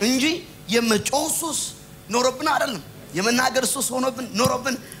እንጂ የመጮሱስ ኖርብን አይደለም የመናገር ሱስ ሆኖብን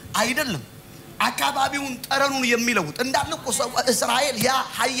ኖርብን አይደለም አካባቢውን ጠረኑን የሚለውጥ እንዳልኩ እስራኤል ያ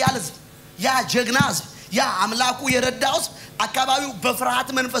ኃያልዝ ያ ጀግናዝ ያ አምላኩ የረዳውስ አካባቢው በፍርሃት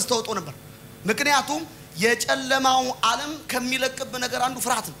መንፈስ ተውጦ ነበር ምክንያቱም የጨለማው ዓለም ከሚለቅብ ነገር አንዱ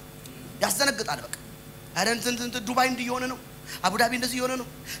ፍርሃት ነው ያስደነግጣል በቃ አረንት ዱባይ እንዲሆነ ነው አቡዳቢ እንደዚህ ይሆነ ነው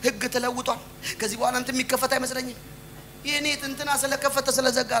ህግ ተለውጧል ከዚህ በኋላ እንት የሚከፈት አይመስለኝም የኔ እንትና ስለከፈተ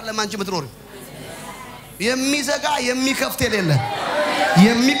ስለዘጋ ለማንቺ ምትኖር የሚዘጋ የሚከፍት የሌለ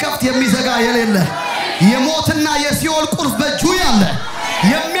የሚከፍት የሚዘጋ የሌለ የሞትና የሲኦል ቁልፍ በእጁ ያለ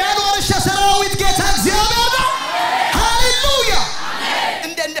የሚያኖርሽ ሰራዊት ጌታ እግዚአብሔር ነው ሃሌሉያ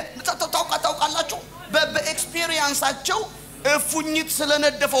እንደ ታውቃላችሁ በኤክስፒሪየንሳቸው እፉኝት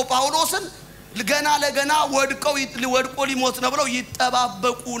ስለነደፈው ጳውሎስን ገና ለገና ወድቆ ሊሞት ነው ብለው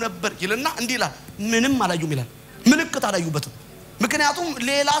ይተባበቁ ነበር ይልና እንዲላል ምንም አላዩም ይላል ምልክት አላዩበትም ምክንያቱም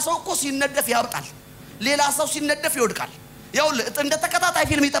ሌላ ሰው እኮ ሲነደፍ ያብጣል ሌላ ሰው ሲነደፍ ይወድቃል ያው እንደ ተከታታይ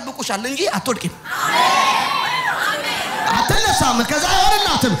ፊልም ይጠብቁሻል እንጂ አትወድቂም አሜን አትነሳም ከዛ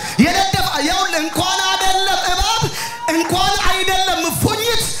አይሆንላትም የነደፍ ያው እንኳን አይደለም እባብ እንኳን አይደለም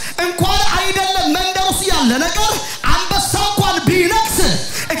ፉኝት እንኳን አይደለም መንደሩስ ያለ ነገር አንበሳ እንኳን ቢነክስ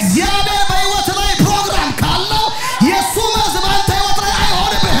እግዚአብሔር በህይወት ላይ ፕሮግራም ካለው የሱ መዝባን ተይወት ላይ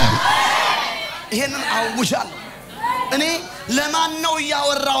አይሆንብህም ይሄንን አውጃለሁ እኔ ለማን ነው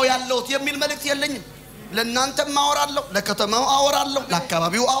ያወራው ያለውት የሚል መልእክት የለኝም ለእናንተም አወራለሁ ለከተማው አወራለሁ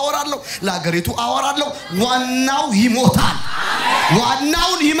ለአካባቢው አወራለሁ ለአገሪቱ አወራለሁ ዋናው ይሞታል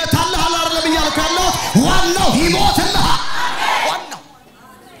ዋናውን ይመታልሃል አይደለም ይያልካለሁ ዋናው ይሞትልሃል ዋናው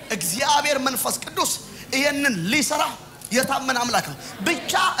እግዚአብሔር መንፈስ ቅዱስ ይሄንን ሊሰራ የታመነ አምላክ ነው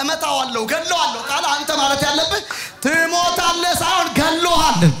ብቻ እመታዋለሁ ገለዋለሁ ካለ አንተ ማለት ያለብህ ትሞታለህ ሳይሆን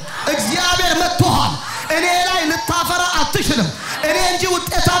ገለዋል እግዚአብሔር መጥቷል እኔ ላይ ልታፈራ አትችልም እኔ እንጂ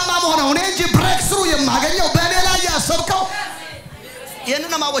ውጤታማ መሆነው እኔ እንጂ ብሬክስሩ የማገኘው በእኔ ላይ ያሰብከው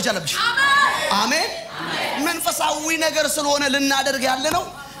የነና ማወጅ አለብሽ አሜን መንፈሳዊ ነገር ስለሆነ ልናደርግ ያለነው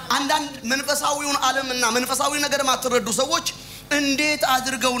አንዳንድ መንፈሳዊውን ዓለምና መንፈሳዊ ነገር ማትረዱ ሰዎች እንዴት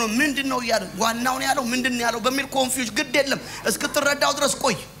አድርገው ነው ምንድነው ያለው ዋናው ነው ያለው ምንድነው ያለው በሚል ኮንፊውዝ ግድ የለም እስክትረዳው ድረስ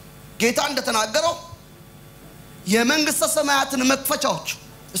ቆይ ጌታ እንደተናገረው የመንግስተ ሰማያትን መክፈቻዎች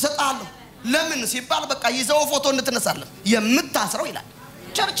እሰጣለሁ ለምን ሲባል በቃ ይዘው ፎቶ እንድትነሳለን የምታስረው ይላል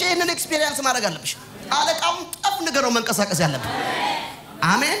ቸርች ይሄንን ኤክስፒሪየንስ ማድረግ አለብሽ አለቃውን ጠፍ ንገረው መንቀሳቀስ ያለበት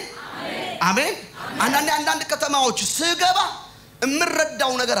አሜን አሜን አንዳንድ ከተማዎች ስገባ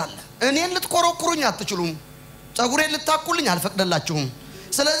እምረዳው ነገር አለ እኔን ልትኮረኩሩኝ አትችሉም ጸጉሬን ልታኩልኝ አልፈቅደላችሁም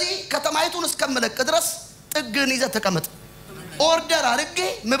ስለዚህ ከተማይቱን እስከመለቀ ድረስ ጥግን ይዘ ተቀመጥ ኦርደር አርጌ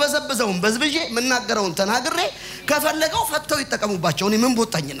መበዘበዘውን በዝብጄ መናገረውን ተናግሬ ከፈለገው ፈተው ይተቀሙባቸው እኔ ምን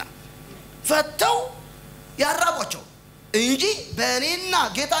ቦጣኝና ፈተው ያራቧቸው እንጂ በእኔና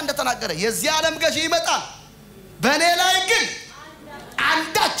ጌታ እንደተናገረ የዚህ ዓለም ገዢ ይመጣል በእኔ ላይ ግን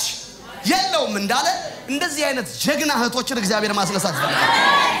አንዳች የለውም እንዳለ እንደዚህ አይነት ጀግና እህቶችን እግዚአብሔር ማስነሳት ይፈልጋል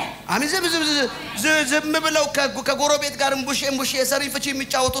አሜን ዝም ብለው ከጎረቤት ጋር እንቡሽ የሰሪ ፍቺ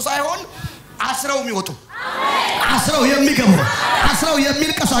የሚጫወቱ ሳይሆን አስረው የሚወጡ አስረው የሚገቡ አስረው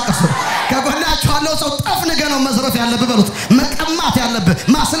የሚንቀሳቀሱ ከጎናቸው ያለው ሰው ጠፍ ነገ ነው መዝረፍ ያለበት በሉት መቀማት ያለበት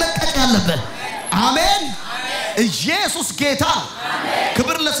ማስለቀቅ ያለበት አሜን ኢየሱስ ጌታ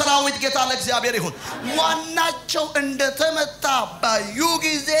ክብር ለሰራዊት ጌታ ለእግዚአብሔር ይሁን ዋናቸው እንደተመታ ባዩ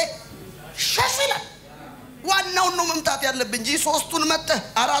ጊዜ ሸሽላል ዋናው ነው መምታት ያለበት እንጂ ሶስቱን መተ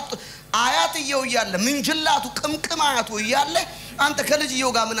አራት አያትየው ይያለ ምንጅላቱ ቅምቅማያቱ ይያለ አንተ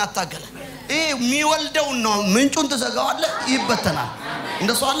ከልጅየው ጋር ምን አታገለ የሚወልደው ነው ምንጩን ተዘጋዋለ ይበተናል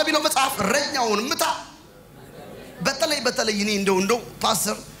እንደሱ አለ ቢለው መጽሐፍ ረኛውን ምታ በተለይ እኔ እንደው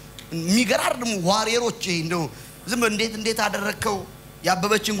ፓስተር ሚገራርም ዋሪየሮች እንደው ዝም እንዴት አደረከው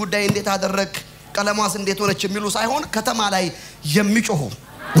ያበበችን ጉዳይ እንዴት አደረክ ቀለማስ እንዴት ሆነች የሚሉ ሳይሆን ከተማ ላይ የሚጮሁ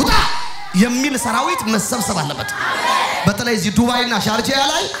ውጣ የሚል ሰራዊት መሰብሰብ አለበት በተለይ እዚ ዱባይና ሻርጃ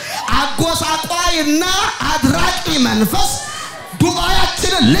ላይ አጎሳቋይና አድራቂ መንፈስ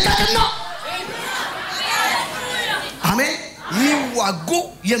ዱባያችንን ልቀቅና ሳይዋጉ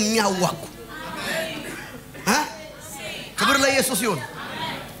የሚያዋጉ ክብር ለኢየሱስ ይሁን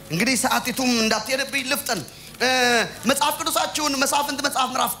እንግዲህ ሰዓቲቱም እንዳትሄድብኝ ልፍጠን መጽሐፍ ቅዱሳችሁን መሳፍንት መጽሐፍ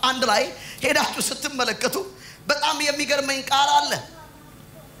ምዕራፍ 1 ላይ ሄዳችሁ ስትመለከቱ በጣም የሚገርመኝ ቃል አለ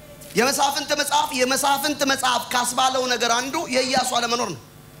የመሳፍንት መጽሐፍ ካስባለው ነገር አንዱ የኢያሱ አለመኖር ነው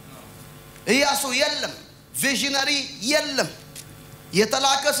ኢያሱ የለም ቪዥነሪ የለም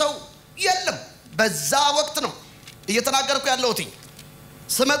የተላከ ሰው የለም በዛ ወቅት ነው እየተናገርኩ ያለሁት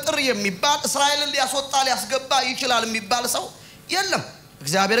ስመጥር የሚባል እስራኤልን ሊያስወጣ ሊያስገባ ይችላል የሚባል ሰው የለም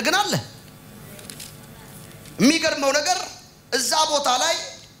እግዚአብሔር ግን አለ የሚገርመው ነገር እዛ ቦታ ላይ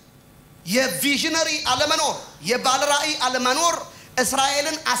የቪዥነሪ አለመኖር የባለራእይ አለመኖር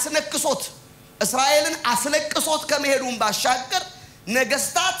እስራኤልን አስነክሶት ከመሄዱም ባሻገር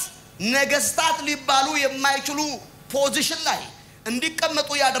ነገስታት ሊባሉ የማይችሉ ፖዚሽን ላይ እንዲቀመጡ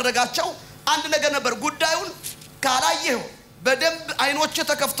ያደረጋቸው አንድ ነገር ነበር ጉዳዩን ካላየው በደንብ አይኖች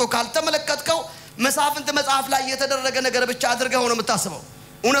ተከፍቶ ካልተመለከትከው መሳፍንት መጽሐፍ ላይ የተደረገ ነገር ብቻ አድርገው ነው የምታስበው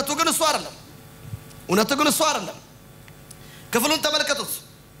እውነቱ ግን እሱ አይደለም ክፍሉን ተመልከቱት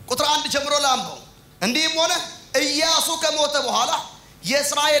ቁጥር 1 ጀምሮ ላምበው እንዲህም ሆነ ኢያሱ ከሞተ በኋላ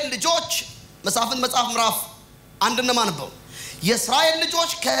የእስራኤል ልጆች መሳፍንት መጽሐፍ ምዕራፍ 1 እንደማንበው የእስራኤል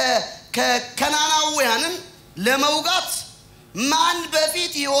ልጆች ከከናናውያንን ለመውጋት ማን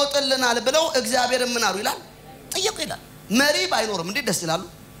በፊት ይወጥልናል ብለው እግዚአብሔር ምን አሉ ይላል ጠየቁ ይላል መሪ ባይኖርም እንዴ ደስ ይላሉ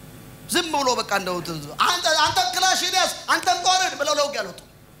ዝም ብሎ በቃ እንደው አንተ ክላሽ ይያዝ አንተ ቆረድ ብለው ለውግ ያሉት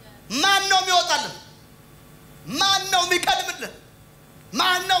ማን ነው የሚወጣልን ማን ነው የሚቀድምልን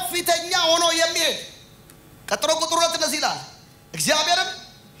ማን ነው ፊተኛ ሆኖ የሚሄድ ቀጥሮ ቁጥር 2 እንደዚህ ይላል እግዚአብሔርም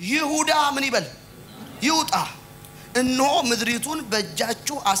ይሁዳ ምን ይበል ይውጣ እነሆ ምድሪቱን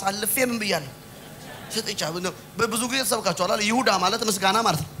በእጃችሁ አሳልፌ ምን ብያለሁ ሰጥቻለሁ በብዙ ጊዜ ተሰብካችኋል ይሁዳ ማለት ምስጋና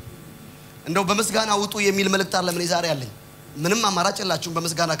ማለት ነው እንደው በመስጋና ውጡ የሚል መልእክት አለ ምን ይዛር ያለኝ ምንም አማራጭ የላችሁም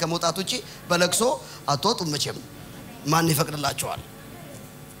በመስጋና ከመውጣት ውጪ በለቅሶ አትወጡም መቼም ማን ይፈቅድላችኋል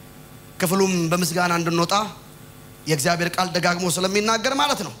ክፍሉም በመስጋና እንድንወጣ የእግዚአብሔር ቃል ደጋግሞ ስለሚናገር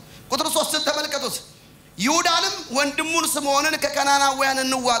ማለት ነው ቁጥር 3 ተመልከቱት ይሁዳንም ወንድሙን ስምዖንን ከከናናውያን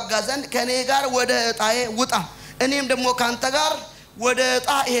እንዋጋ ዘንድ ከኔ ጋር ወደ ዕጣዬ ውጣ እኔም ደግሞ ካንተ ጋር ወደ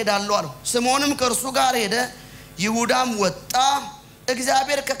ዕጣ እሄዳለሁ አለው ስምዖንም ከእርሱ ጋር ሄደ ይሁዳም ወጣ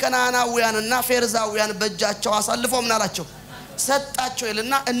እግዚአብሔር ከከናናውያንና ፌርዛውያን በእጃቸው አሳልፎ ምን አላቸው ሰጣቸው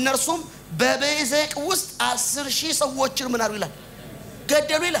ይልና እነርሱም በቤዜቅ ውስጥ 10,000 ሰዎችን ምን አሉ ይላል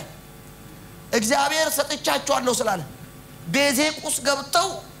ገደሉ ይላል እግዚአብሔር ሰጥቻቸዋለሁ ስላለ ቤዜቅ ውስጥ ገብተው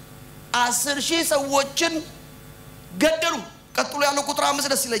 10,000 ሰዎችን ገደሉ ቀጥሎ ያለው ቁጥር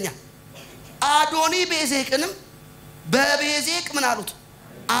 5 ደስ ይለኛል አዶኒ ቤዜቅንም በቤዜቅ ምን አሉት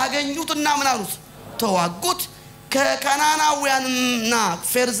አገኙትና ምን አሉት ተዋጉት ከከናናውያንና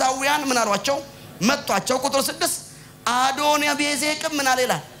ፌርዛውያን ምን አሏቸው መጥቷቸው ቁጥር 6 አዶኒ ቤዜቅ ምን አለ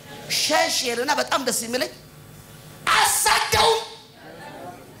ይላል ሸሽልና በጣም ደስ የሚለኝ አሳደው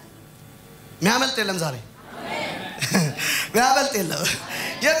ሚያመልጥ የለም ዛሬ ሚያመልጥ የለም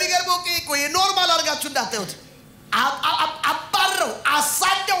የሚገርመው ቆይ ኖርማል አድርጋችሁ እንዳታዩት አባረው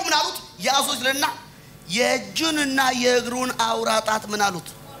አሳደው ምን አሉት ያዙልና የእጁንና የእግሩን አውራጣት ምን አሉት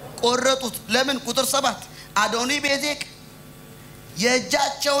ቆረጡት ለምን ቁጥር 7 አዶኒ ቤዜቅ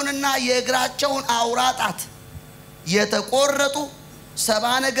የእጃቸውንና የእግራቸውን አውራጣት የተቆረጡ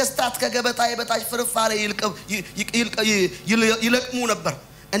 70 ነገስታት ከገበታዬ በታች ፍርፋሪ ይለቅሙ ነበር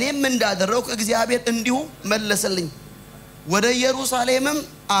እኔም እንዳደረኩ እግዚአብሔር እንዲሁ መለሰልኝ ወደ ኢየሩሳሌምም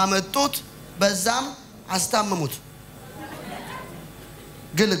አመጡት በዛም አስታመሙት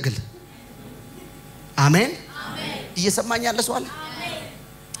ግልግል አሜን እየሰማኝ ያለ ሰው አለ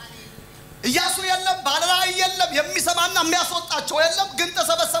ኢያሱ የለም ባለራእይ የለም የሚሰማና የሚያስወጣቸው የለም ግን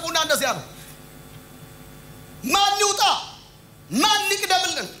ተሰበሰቡና እንደዚህ አሉ ማን ይውጣ ማን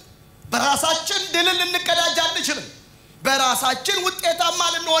ይቅደምልን በራሳችን ድልን እንቀዳጅ አንችልም በራሳችን ውጤታማ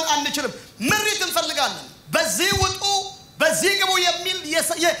ልንሆን አንችልም ምሪት እንፈልጋለን በዚህ ውጡ በዚህ ግቡ የሚል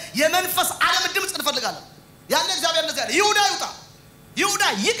የመንፈስ ዓለም ድምጽ እንፈልጋለን ያን እግዚአብሔር እንደዚህ አለ ይሁዳ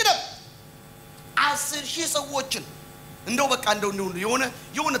ይቅደም 10,000 ሰዎችን እንደው በቃ እንደው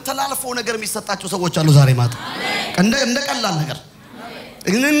የሆነ ተላልፈው ነገር የሚሰጣቸው ሰዎች አሉ ዛሬ ማታ እንደ ቀላል ነገር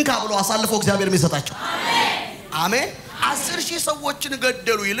እንን ካብሎ አሳልፈው እግዚአብሔር የሚሰጣቸው አሜን 10,000 ሰዎችን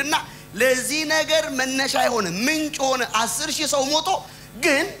ገደሉ ይልና ለዚህ ነገር መነሻ የሆነ ምንጭ ሆነ 10,000 ሰው ሞቶ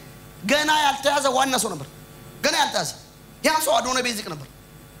ግን ገና ያልተያዘ ዋና ሰው ነበር ገና ያልተያዘ ያ ሰው አዶኒ ቤዜቅ ነበር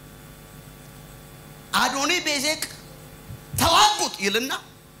አዶኒ ቤዜቅ ተዋጉት ይልና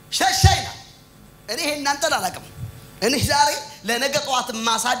ሸሸይና እኔ እናንተ ላላቀም እኔ ዛሬ ለነገ ጧት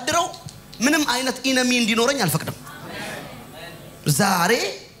ማሳድረው ምንም አይነት ኢነሚ እንዲኖረኝ አልፈቅድም ዛሬ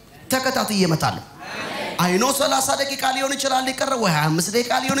ተከታትዬ እመጣለሁ አይኖ 30 ደቂቃ ሊሆን ይችላል ሊቀር ወይ 25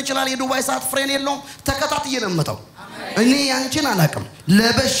 ደቂቃ ሊሆን ይችላል የዱባይ ሰዓት ፍሬን የለውም ተከታትዬ ነው የምመጣው እኔ ያንቺን አላቅም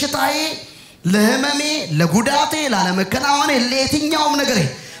ለበሽታዬ ለህመሜ ለጉዳቴ ላለመከናወኔ ለየትኛውም ነገር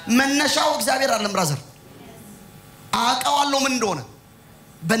መነሻው እግዚአብሔር አይደለም ብራዘር አቃዋለሁ ምን እንደሆነ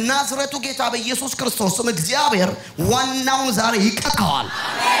በናዝሬቱ ጌታ በኢየሱስ ክርስቶስ ስም እግዚአብሔር ዋናውን ዛሬ ይቀጣዋል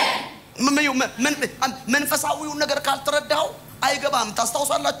አሜን መንፈሳዊውን ነገር ካልተረዳው አይገባም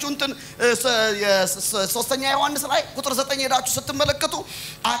ታስታውሳላችሁ እንትን ሶስተኛ ዮሐንስ ላይ ቁጥር 9 ሄዳችሁ ስትመለከቱ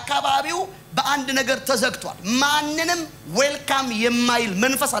አካባቢው በአንድ ነገር ተዘግቷል ማንንም ዌልካም የማይል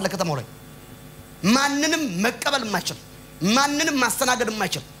መንፈስ አለ ከተማው ላይ ማንንም መቀበል የማይችል ማንንም ማስተናገድ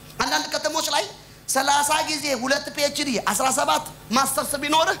የማይችል አንዳንድ ከተሞች ላይ 30 ጊዜ 2 PhD 17 ማስተርስ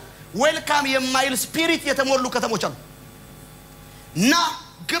ቢኖርህ ዌልካም የማይል ስፒሪት የተሞሉ ከተሞች አሉ ና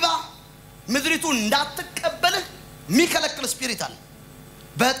ግባ ምድሪቱን እንዳትቀበልህ ሚከለክል ስፒሪት አለ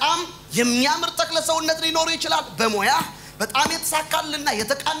በጣም የሚያምር ተክለ ሰውነት ሊኖር ይችላል በሞያ በጣም የተሳካልና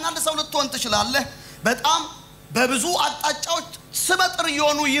የተቃናለ ሰው ልትሆን ትችላለህ በጣም በብዙ አጣጫዎች ስመጥር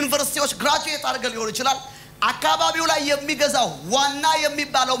የሆኑ ዩኒቨርሲቲዎች ግራጁዌት አድርገህ ሊሆን ይችላል አካባቢው ላይ የሚገዛው ዋና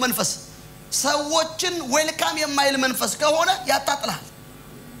የሚባለው መንፈስ ሰዎችን ዌልካም የማይል መንፈስ ከሆነ ያጣጥላል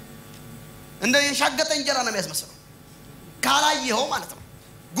እንደ የሻገተ እንጀራ ነው የሚያስመስለው ካላየው ማለት ነው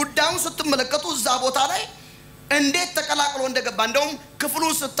ጉዳዩን ስትመለከቱ እዛ ቦታ ላይ እንዴት ተቀላቅሎ እንደገባ እንደውም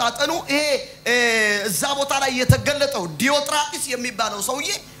ክፍሉን ስታጠኑ ይሄ እዛ ቦታ ላይ የተገለጠው ዲዮጥራጢስ የሚባለው ሰውዬ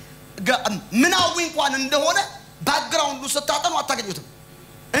ምናዊ እንኳን እንደሆነ ባክግራውንዱ ስታጠኑ አታገኙትም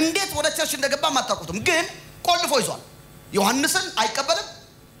እንዴት ወደ ቸርች እንደገባ ማታውቁትም ግን ቆልፎ ይዟል ዮሐንስን አይቀበልም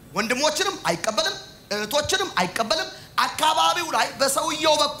ወንድሞችንም አይቀበልም እህቶችንም አይቀበልም አካባቢው ላይ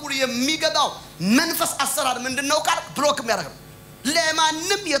በሰውየው በኩል የሚገባው መንፈስ አሰራር ምንድነው ካል ብሎክ የሚያደርገው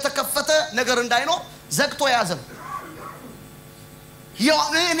ለማንም የተከፈተ ነገር እንዳይኖር ዘግቶ ያዘ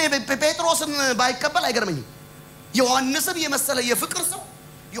ጴጥሮስን ባይቀበል አይገርመኝም ዮሐንስን የመሰለ የፍቅር ሰው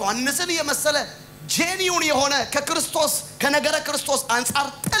ዮሐንስን የመሰለ ጄኒውን የሆነ ከክርስቶስ ከነገረ ክርስቶስ አንፃር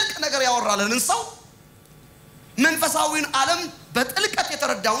ጥልቅ ነገር ያወራልን ሰው መንፈሳዊውን ዓለም በጥልቀት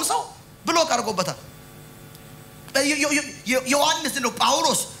የተረዳውን ሰው ብሎክ አድርጎበታል ዮሐንስ ነው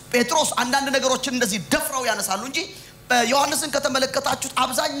ጳውሎስ ጴጥሮስ አንዳንድ ነገሮችን እንደዚህ ደፍረው ያነሳሉ እንጂ ዮሐንስን ከተመለከታችሁት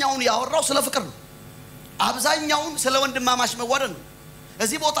አብዛኛውን ያወራው ስለ ፍቅር ነው አብዛኛውን ስለ ወንድማማች መዋደድ ነው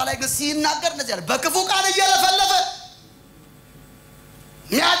እዚህ ቦታ ላይ ግን ሲናገር እንደዚህ ያለ በክፉ ቃል እየለፈለፈ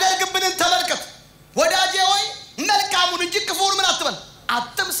የሚያደርግብንን ተመልከት ወዳጄ ሆይ መልካሙን እንጂ ክፉን ምን አትበል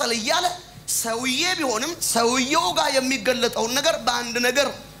አትምሰል እያለ ሰውዬ ቢሆንም ሰውየው ጋር የሚገለጠውን ነገር በአንድ ነገር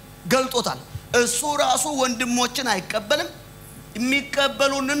ገልጦታል እሱ ራሱ ወንድሞችን አይቀበልም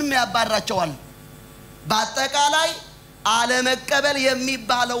የሚቀበሉንም ያባራቸዋል በአጠቃላይ አለመቀበል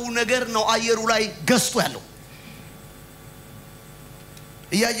የሚባለው ነገር ነው አየሩ ላይ ገዝቶ ያለው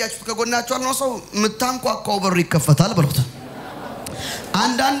እያያችሁት ከጎናችሁ ያለው ሰው ምታንኳኳው በር ይከፈታል ብሎት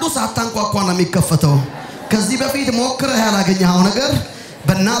አንዳንዱ ሳታንኳኳ ነው የሚከፈተው ከዚህ በፊት ሞክረህ ያላገኘኸው ነገር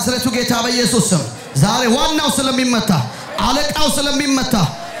በናዝሬቱ ጌታ በኢየሱስ ስም ዛሬ ዋናው ስለሚመታ አለቃው ስለሚመታ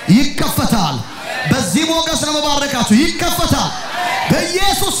ይከፈታል በዚህ ሞገስ ነው መባረካችሁ ይከፈታል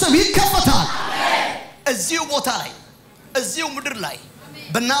በኢየሱስ ስም ይከፈታል እዚሁ ቦታ ላይ እዚሁ ምድር ላይ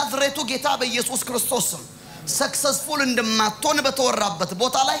በናዝሬቱ ጌታ በኢየሱስ ክርስቶስ ስም ሰክሰስፉል እንደማትሆን በተወራበት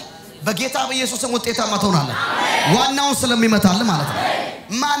ቦታ ላይ በጌታ በኢየሱስ ስም ውጤታማ ትሆናለህ ዋናው ስለሚመታል ማለት ነው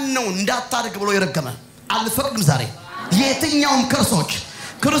ማን ነው እንዳታርግ ብሎ ይረገመ አልፈቅድም ዛሬ የትኛውም ከርሶች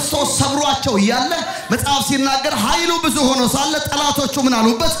ክርስቶስ ሰብሯቸው ያለ መጽሐፍ ሲናገር ኃይሉ ብዙ ሆኖ ሳለ ጠላቶቹ ምን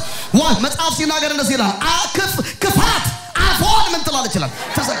አሉበት መጽሐፍ ሲናገር እንደዚህ ይላል ክፋት አፎን ምን ትላለች ይላል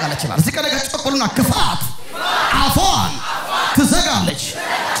ተዘጋለች ይላል እዚህ ከነገ ጨቆሉና ክፋት አፎን ትዘጋለች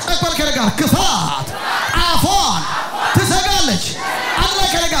ጨቆል ከነገ ክፋት አፎን ትዘጋለች አለ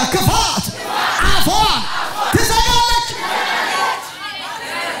ከነገ ክፋት አፎን ትዘጋለች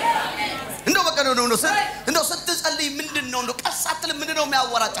እንደው በቃ ነው ስትጸልይ ምንድነው እንደው ቀሳትል ምንድነው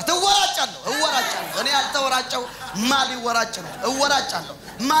የሚያወራጫው ተወራጫለሁ እኔ አልተወራጨው ማን ይወራጫለሁ እወራጫለሁ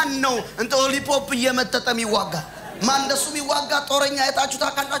ማን ነው እንተ ሊፖፕ እየመጠጠም ይዋጋ ማን ደሱ የሚዋጋ ጦረኛ አይታችሁ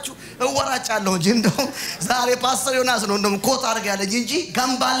ታውቃላችሁ እወራጫለሁ እንጂ እንደው ዛሬ ፓስተር ዮናስ ነው እንደም ኮት አርጋ ያለኝ እንጂ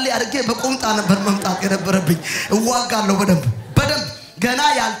ጋምባሌ አርጌ በቁምጣ ነበር መምጣት የነበረብኝ እዋጋለሁ በደንብ ገና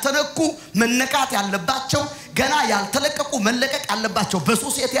ያልተነኩ መነካት ያለባቸው ገና ያልተለቀቁ መለቀቅ ያለባቸው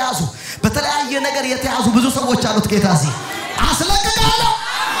በሱስ የተያዙ በተለያየ ነገር የተያዙ ብዙ ሰዎች አሉት ጌታዚ አስለቀቃለሁ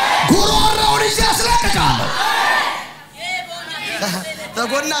ጉሮሮውን ይዤ አስለቀቃለሁ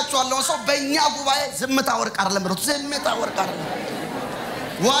ተጎናችሁ አለው ሰው በእኛ ጉባኤ ዝምታ ወርቅ አይደለም ብሎ ዝምታ ወርቅ አይደለም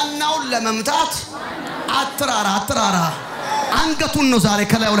ዋናው ለመምታት አትራራ አንገቱን ነው ዛሬ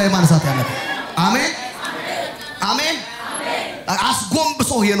ከላዩ ላይ ማንሳት ያለበት አሜን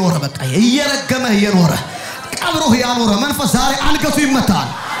አስጎንብሶ የኖረ በቃ እየረገመ የኖረ ቀብሮ ያኖረ መንፈስ ዛሬ አንገቱ ይመታል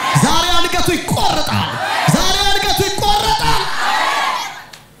ዛሬ አንገቱ ይቆረጣል ዛሬ አንገቱ ይቆረጣል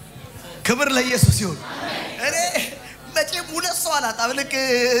ክብር ለኢየሱስ ይሁን እኔ መቼም ሁለት ሰው አላጣም ልክ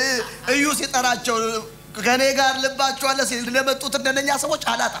እዩ ሲጠራቸው ከኔ ጋር ልባቸው አለ ሲል ለመጡት እንደነኛ ሰዎች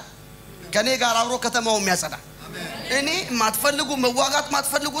አላጣም ከኔ ጋር አብሮ ከተማው የሚያጸዳ እኔ ማትፈልጉ መዋጋት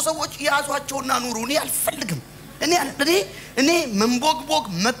ማትፈልጉ ሰዎች ያዟቸውና ኑሩ እኔ አልፈልግም እኔ መንቦግቦግ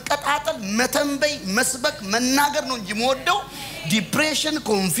መቀጣጠል መተንበይ መስበክ መናገር ነው እንጂ ሞደው ዲፕሬሽን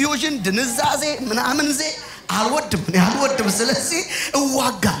ኮንፊውዥን ድንዛዜ ምናምንዜ አልወድም ስለዚህ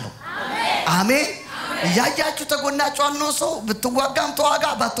እዋጋለሁ አሜን ያያችሁ ተጎናቸው አልነው ሰው ብትዋጋም ተዋጋ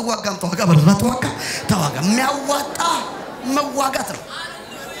ባትዋጋም ተዋጋ ባትዋጋ ተዋጋ የሚያዋጣ መዋጋት ነው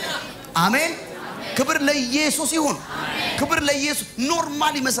አሜን ክብር ለኢየሱስ ይሁን ክብር ለኢየሱስ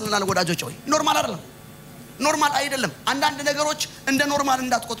ኖርማል ይመስልናል ወዳጆች ሆይ ኖርማል አይደለም አንዳንድ ነገሮች እንደ ኖርማል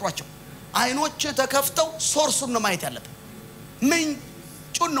እንዳትቆጥሯቸው አይኖች ተከፍተው ሶርሱን ነው ማየት ያለበት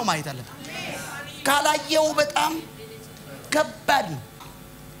ምንጩን ነው ማየት ያለበት ካላየው በጣም ከባድ ነው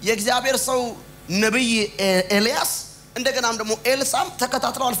የእግዚአብሔር ሰው ነብይ ኤልያስ እንደገናም ደግሞ ኤልሳም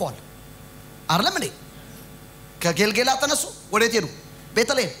ተከታትለው አልፈዋል አይደለም እንዴ ከጌልጌላ ተነሱ ወዴት ሄዱ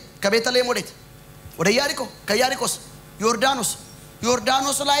ቤተልሔም ከቤተልሔም ወደ ያሪኮ ከያሪኮስ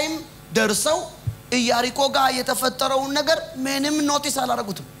ዮርዳኖስ ላይም ደርሰው ያሪኮ ጋር የተፈጠረው ነገር ምንም ኖቲስ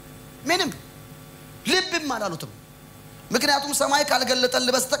አላረጉትም ምንም ልብም አላሉትም ምክንያቱም ሰማይ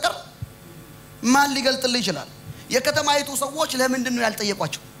ካልገለጠልህ በስተቀር ማን ሊገልጥልህ ይችላል የከተማይቱ ሰዎች ለምንድን ነው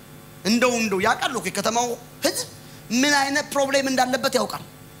ያልጠየቋቸው እንደው ያቃሉ የከተማው ህዝብ ምን አይነት ፕሮብሌም እንዳለበት ያውቃል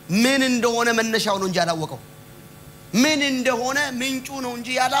ምን እንደሆነ መነሻው ነው እንጂ ያላወቀው ምን እንደሆነ ምንጩ ነው እንጂ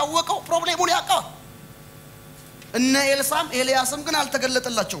ያላወቀው ፕሮብሌሙን ያውቃል እነ ኤልሳም ኤልያስም ግን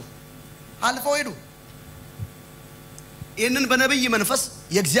አልተገለጠላቸው አልፈው ሄዱ ይሄንን በነብይ መንፈስ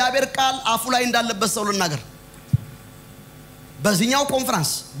የእግዚአብሔር ቃል አፉ ላይ እንዳለበት ሰው ልናገር በዚህኛው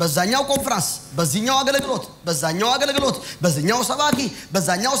ኮንፈረንስ በዛኛው ኮንፈረንስ በዚህኛው አገልግሎት በዛኛው አገልግሎት በዚህኛው ሰባኪ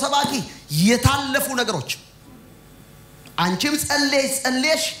በዛኛው ሰባኪ የታለፉ ነገሮች አንቺም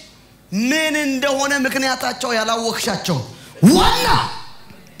ጸልየሽ ምን እንደሆነ ምክንያታቸው ያላወቅሻቸው ዋና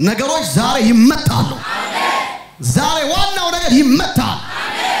ነገሮች ዛሬ ይመጣሉ ዛሬ ዋናው ነገር ይመጣል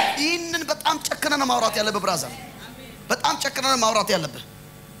ይህንን በጣም ጨክነን ማውራት ያለበት ብራዘር በጣም ጨክነን ማውራት ያለበት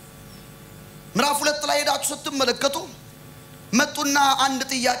ምዕራፍ 2 ላይ ሄዳችሁ ስትመለከቱ መጡና አንድ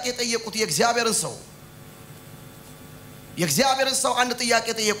ጥያቄ ጠየቁት የእግዚአብሔርን ሰው አንድ ጥያቄ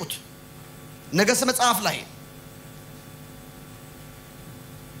ጠየቁት ነገሥት መጽሐፍ ላይ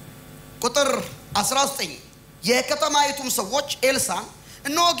ቁጥር 19 የከተማይቱም ሰዎች ኤልሳን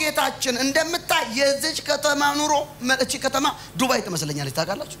እነሆ ጌታችን እንደምታይ የዚች ከተማ ኑሮ እቺ ከተማ ዱባይ ትመስለኛለች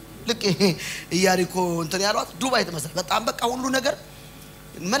ታውቃላችሁ ልክ ኢያሪኮ እንትን ያሏት ዱባይ ትመስል በጣም በቃ ሁሉ ነገር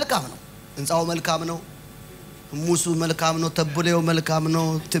መልካም ነው እንጻው መልካም ነው ሙሱ መልካም ነው ተብሌው መልካም ነው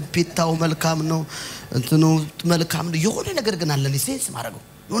ትፒታው መልካም ነው እንትኑ መልካም ነው የሆነ ነገር ግን አለ ሊሴንስ ማረገው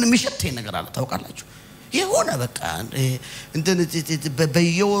የሆነ የሚሸተኝ ነገር አለ ታውቃላችሁ የሆነ በቃ እንትን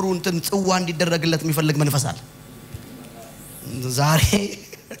በየወሩ እንትን ጽዋ እንዲደረግለት የሚፈልግ መንፈስ አለ ዛሬ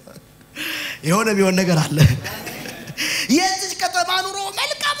የሆነ ቢሆን ነገር አለ የዚህ ከተማ ኑሮ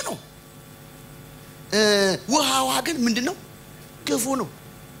መልካም ነው ውሃዋ ግን ምንድነው ክፉ ነው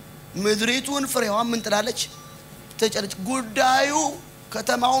ምድሪቱን ፍሬዋን ምን ትላለች ተጨረጭ ጉዳዩ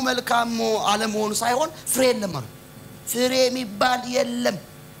ከተማው መልካም አለመሆኑ ሳይሆን ፍሬ የለም ማለት ፍሬ የሚባል የለም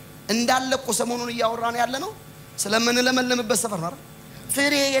እንዳለቆ ሰሞኑን ያወራን ያለ ነው ስለምን ለመለምበት ሰፈር ነው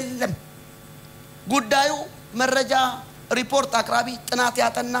ፍሬ የለም ጉዳዩ መረጃ ሪፖርት አቅራቢ ጥናት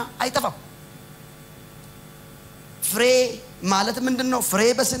ያጠና አይተፋም ፍሬ ማለት ምንድነው ፍሬ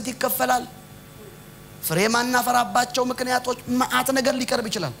በስንት ይከፈላል ፍሬ ማናፈራባቸው ምክንያቶች ማአት ነገር ሊቀርብ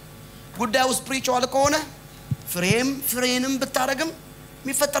ይችላል ጉዳዩ ስፒሪቹዋል ከሆነ ፍሬንም ብታረግም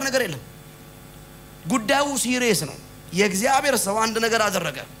የሚፈጠር ነገር የለም ጉዳዩ ሲሪየስ ነው የእግዚአብሔር ሰው አንድ ነገር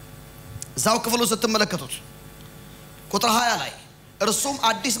አደረገ ዛው ክፍሉ ስትመለከቱት ቁጥር 20 ላይ እርሱም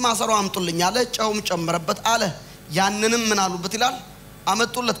አዲስ ማሰሮ አምጡልኝ አለ ጨውም ጨመረበት አለ ያንንም ምን አሉበት ይላል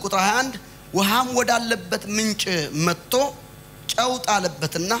አመጡለት ቁጥር 21 ውሃም ወዳለበት ምንጭ መጥቶ ጨው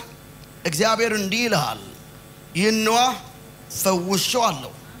ጣለበትና እግዚአብሔር እንዲህ ይላል ይህንዋ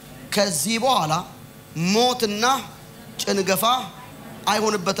ፈውሼዋለሁ ከዚህ በኋላ ሞትና ጭንገፋ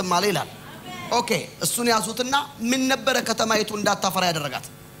አይሆንበትም አለ ይላል ኦኬ እሱን ያዙትና ምን ነበር ከተማይቱ እንዳታፈራ ያደረጋት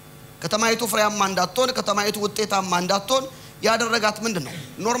ከተማይቱ ፍሬያማ እንዳትሆን ከተማይቱ ውጤታማ እንዳትሆን ያደረጋት ምንድነው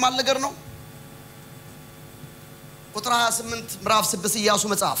ኖርማል ነገር ነው ቁጥር 28 ምዕራፍ 6 ኢያሱ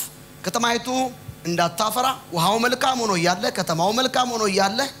መጽሐፍ ከተማይቱ እንዳታፈራ ውሃው መልካም ሆኖ ያለ ከተማው መልካም ሆኖ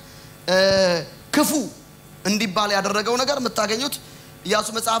ያለ ክፉ እንዲባል ያደረገው ነገር መታገኙት ኢያሱ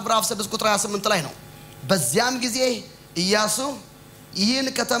መጽሐፍ ምዕራፍ 6 ቁጥር 28 ላይ ነው በዚያም ጊዜ ኢያሱ ይህን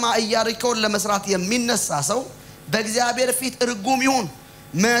ከተማ ኢያሪኮን ለመስራት የሚነሳ ሰው በእግዚአብሔር ፊት እርጉም ይሁን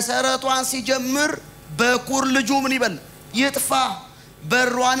መሰረቷን ሲጀምር በኩር ልጁ ምን ይበል ይጥፋ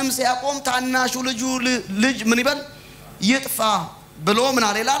በሯንም ሲያቆም ታናሹ ልጅ ምን ይበል ይጥፋ ብሎ ምን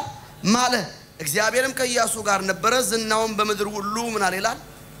አለላል ማለ እግዚአብሔርም ከኢያሱ ጋር ነበረ ዝናውን በመድር ሁሉ ምን አለላል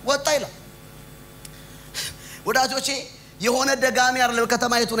ወጣ ይላል ወዳጆቼ የሆነ ደጋሚ አይደለም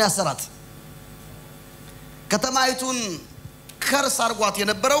ከተማይቱን ያሰራት ከተማይቱን ከርስ አርጓት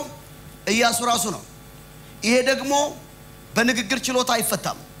የነበረው ኢያሱ ራሱ ነው ይሄ ደግሞ በንግግር ችሎታ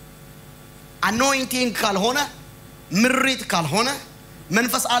አይፈታም አኖይንቲንግ ካልሆነ ምሪት ካልሆነ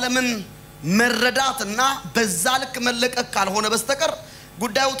መንፈስ ዓለምን መረዳትና በዛ ልክ መለቀቅ ካልሆነ በስተቀር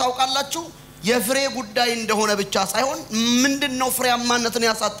ጉዳዩ ታውቃላችሁ የፍሬ ጉዳይ እንደሆነ ብቻ ሳይሆን ምንድነው ፍሬያማነትን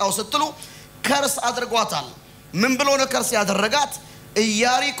ያሳጣው ስትሉ ከርስ አድርጓታል ምን ብሎ ነው ከርስ ያደረጋት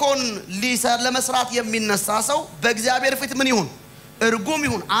ኢያሪኮን ለመስራት የሚነሳ ሰው በእግዚአብሔር ፊት ምን ይሁን እርጉም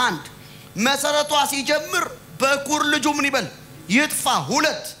ይሁን አንድ መሰረቷ ሲጀምር በኩር ልጁ ምን ይበል ይጥፋ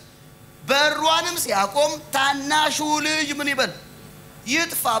ሁለት በሯንም ሲያቆም ታናሹ ልጅ ምን ይበል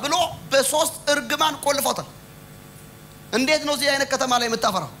ይጥፋ ብሎ በሶስት እርግማን ቆልፎታል እንዴት ነው እዚህ አይነት ከተማ ላይ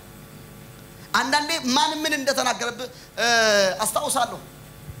መታፈራው አንዳንዴ ማን ምን እንደተናገረብ አስተውሳለሁ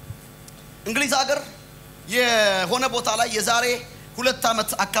እንግሊዝ ሀገር የሆነ ቦታ ላይ የዛሬ 2 አመት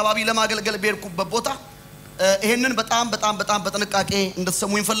አካባቢ ለማገልገል በርኩበት ቦታ ይሄንን በጣም በጥንቃቄ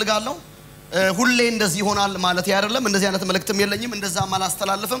እንድትሰሙ ይፈልጋለሁ ሁሌ እንደዚህ ይሆናል ማለት አይደለም እንደዚህ አይነት መልእክትም የለኝም እንደዛም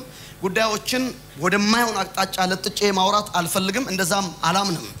አላስተላልፍም ጉዳዮችን ወደማይሆን አቅጣጫ ለጥጬ ማውራት አልፈልግም እንደዛም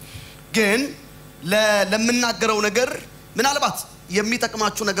አላምንም ግን ለምናገረው ነገር ምናልባት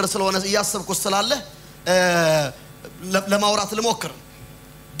የሚጠቅማችሁ ነገር ስለሆነ ያሰብኩት ስላለ ለማውራት ልሞክር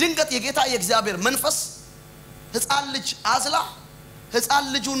ድንገት የጌታ የእግዚአብሔር መንፈስ ህፃን ልጅ አዝላ ህፃን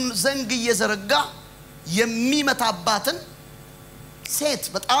ልጁን ዘንግ እየዘረጋ የሚመታባትን ሴት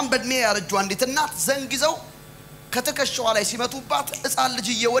በጣም በእድሜ ያረጁ አንዲት እናት ዘንግ ይዘው ከተከሻዋ ላይ ሲመቱባት ህፃን ልጅ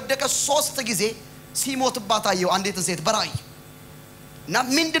እየወደቀ 3 ጊዜ ሲሞትባት አየው አንዲት ሴት በራይ እና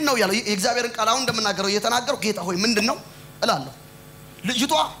ምንድነው ያለው የእግዚአብሔርን ቃል አሁን እንደምናገረው እየተናገረው ጌታ ሆይ ምንድነው እላለሁ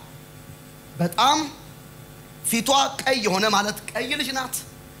ልጅቷ በጣም ፊቷ ቀይ ሆነ ማለት ቀይ ልጅ ናት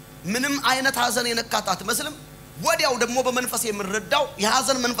ምንም አይነት ሐዘን የነካታት መስልም ወዲያው ደግሞ በመንፈስ የምረዳው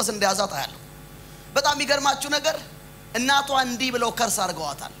የሐዘን መንፈስ እንደያዛት አያለሁ በጣም ይገርማችሁ ነገር እናቷ እንዲህ ብለው ከርስ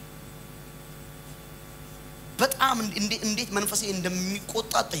አርገዋታል በጣም እንዴት መንፈሴ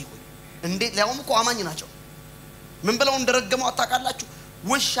እንደሚቆጣ ጠይቁኝ እንዴት ሊያውም እኮ አማኝ ናቸው ምን ብለው እንደረገመው አታውቃላችሁ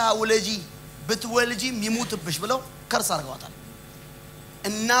ውሻ ወለጂ ብትወልጂ ይሙትብሽ ብለው ከርስ አርገዋታል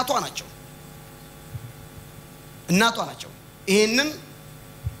እናቷ ናቸው ይሄንን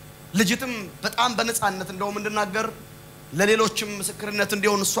ልጅትም በጣም በነጻነት እንደውም እንድናገር ለሌሎችም ምስክርነት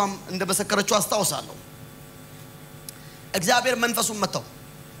እንዲሆን እሷም እንደበሰከረችው አስተዋውሳለሁ እግዚአብሔር መንፈሱን መታው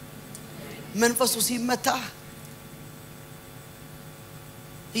መንፈሱ ሲመታ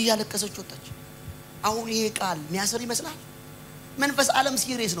እያለቀሰች ወጣች አሁን ይሄ ቃል የሚያሰር ይመስላል መንፈስ ዓለም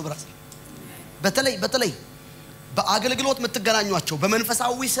ሲሪየስ ነው ብራስ በተለይ በአገልግሎት የምትገናኙአቸው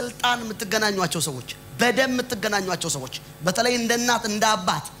በመንፈሳዊ ስልጣን የምትገናኙአቸው ሰዎች በደም የምትገናኙአቸው ሰዎች በተለይ እንደ እናት እንደ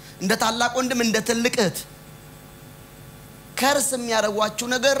አባት እንደ ታላቅ ወንድም እንደ ትልቅ እህት ከርስ የሚያረዋችሁ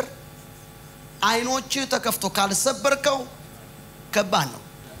ነገር አይኖች ተከፍቶ ካልሰበርከው ከባድ ነው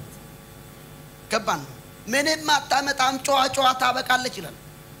ምንም አታመጣም ጨዋ ታበቃለች ይላል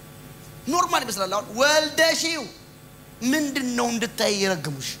ኖርማል ይመስላል አሁን ወልደሽው ምንድነው እንድታይ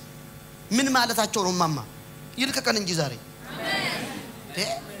ይረግሙሽ ምን ማለታቸው ነው ማማ ይልከከን እንጂ ዛሬ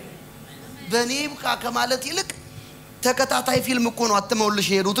አሜን በኔም ከማለት ይልቅ ተከታታይ ፊልም እኮ ነው አትመውልሽ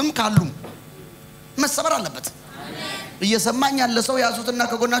ሄዱትም ካሉ መሰበር አለበት አሜን እየሰማኝ ያለ ሰው ያዙትና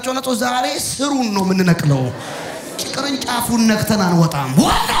ከጎናቸው ነው ዛሬ ስሩን ነው ምንነቅለው ቅርንጫፉን ነክተን አንወጣም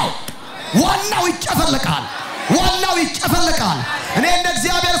ዋናው ይጨፈልቃል እኔ እንደ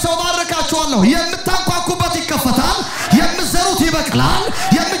እግዚአብሔር ሰው ባረካችኋለሁ የምታንኳኩበት ይከፈታል የምትዘሩት ይበቅላል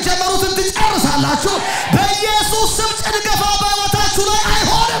የምትጀምሩት ትጨርሳላችሁ በኢየሱስ ስም ጭንገፋ በሕይወታችሁ ላይ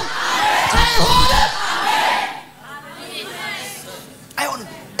አይሆንም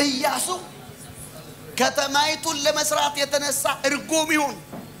ኢያሱ ከተማይቱን ለመስራት የተነሳ እርጉም ይሁን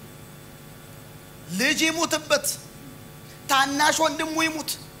ልጅ ይሙትበት ታናሽ ወንድሙ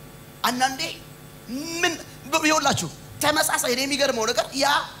ይሙት አንዳንዴ ምን ይውላችሁ ተመሳሳይ የሚገርመው ነገር ያ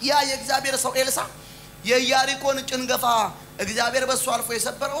የእግዚአብሔር ሰው ኤልሳ የኢያሪኮን ጭንገፋ እግዚአብሔር በሱ አልፎ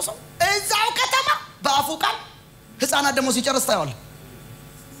የሰበረው ሰው እዛው ከተማ በአፉ ቃል ህፃናት ደሞ ሲጨርስ ታያዋል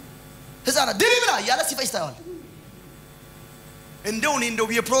ህፃናት ድብብላ ያለ ሲፈጅ ታያዋል እንደው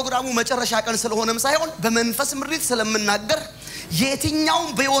የፕሮግራሙ መጨረሻ ቀን ስለሆነም ሳይሆን በመንፈስ ምሪት ስለምናገር የትኛው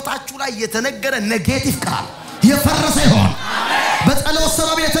በህይወታችሁ ላይ የተነገረ ኔጌቲቭ ቃል የፈረሰ ይሆን በጸሎት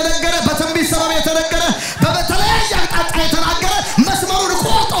ሰበብ የተነገረ በትንቢት ሰበብ የተነገረ በተለያየ አቅጣጫ የተናገረ መስመሩን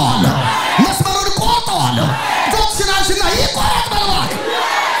ቆርጠዋለሁ ዶክሽናሽና ይቆረጥ በለዋክ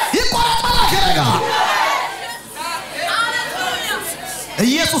ረጋ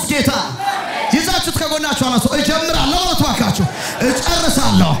ኢየሱስ ጌታ ይዛችሁት ከጎናችሁ አላሱ እጀምራለሁ ወጥዋካችሁ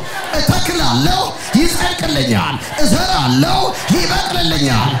እጨርሳለሁ እተክላለሁ ይጸድቅልኛል እዘራለሁ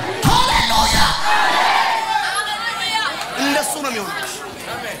ይበቅልልኛል ሃሌሉያ እንደሱ ነው የሚሆነው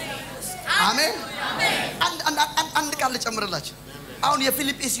አሜን አንድ ቃል ልጨምርላችሁ አሁን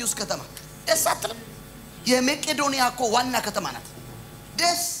የፊልጵስዩስ ከተማ እሳትለም የመቄዶንያ እኮ ዋና ከተማ ናት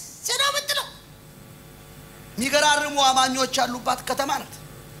ደስ ሲራብጥለው ሚገራርሙ አማኞች ያሉባት ከተማ ናት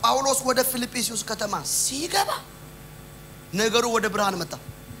ጳውሎስ ወደ ፊልጵስዩስ ከተማ ሲገባ ነገሩ ወደ ብርሃን መጣ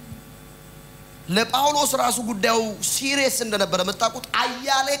ለጳውሎስ ራሱ ጉዳዩ ሲሪየስ እንደነበረ መጣቁት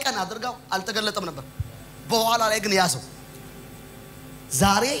አያሌ ቀን አድርጋው አልተገለጠም ነበር በኋላ ላይ ግን ያሰው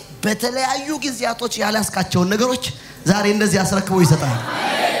ዛሬ በተለያዩ ጊዜያቶች ያላስካቸው ነገሮች ዛሬ እንደዚህ አስረክቦ ይሰጣል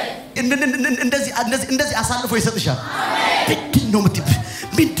እንደዚህ አሳልፎ ይሰጥሻል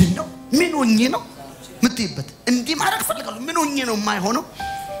ምንድነው ምን ሆኜ ነው ምትይበት እንዲህ ማድረግ ፈልጋለሁ ምን ሆኜ ነው የማይሆነው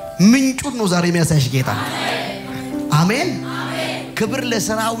ምንጩን ነው ዛሬ የሚያሳይሽ ጌታ አሜን ክብር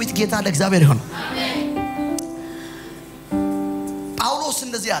ለሰራዊት ጌታ ለእግዚአብሔር ይሁን ጳውሎስ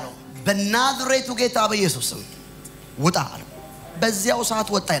እንደዚህ አለው በናዝሬቱ ጌታ በኢየሱስም ውጣ አለ በዚያው ሰዓት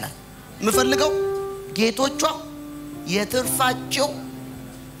ወጣ ይላል ምፈልገው ጌቶቿ የትርፋቸው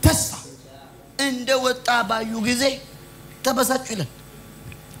ተስፋ እንደወጣ ባዩ ጊዜ ተበሳጩ ይላል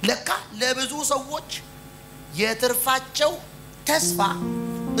ለካ ለብዙ ሰዎች የትርፋቸው ተስፋ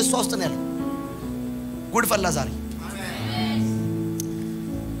እሱ ውስጥ ነው ያለው ጉድ ፈላ ዛሬ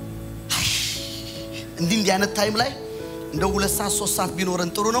እንዲህ አይነት ታይም ላይ እንደ 2 ሰዓት 3 ሰዓት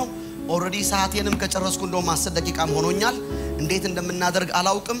ቢኖርን ጥሩ ነው ኦሬዲ ሰዓቴንም ከጨረስኩ እንደው 10 ደቂቃም ሆኖኛል እንዴት እንደምናደርግ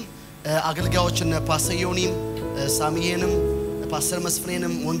አላውቅም አገልጋዮችን ፓስተር ሳሚዬንም ፓስተር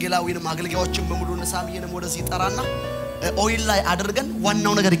መስፍኔንም ወንጌላዊንም አገልጋዮችን በሙሉ ሳሚዬንም ወደዚህ ጠራና ኦይል ላይ አድርገን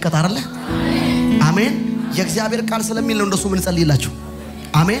ዋናው ነገር ይከታረለ አሜን የእግዚአብሔር ቃል ስለሚል ነው እንደሱ ምን ጸልይላችሁ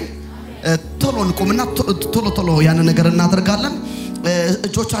አሜን ቶሎ እንቆምና ቶሎ ያን ነገር እናደርጋለን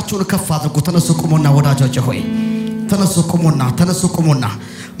እጆቻችሁን ከፍ አድርጉ ተነሱ ቁሙና ወዳጆቼ ሆይ ተነሱ ቁሙና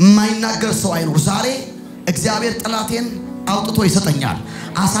ማይናገር ሰው አይኖር ዛሬ እግዚአብሔር ጠላቴን አውጥቶ ይሰጠኛል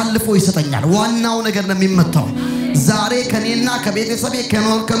አሳልፎ ይሰጠኛል ዋናው ነገር ነው የሚመጣው ዛሬ ከኔና ከቤተሰቤ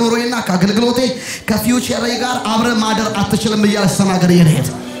ከኖሮዬና ከአገልግሎቴ ከፊውቸሬ ጋር አብረ ማደር አትችልም እያስተናገረ ይሄድ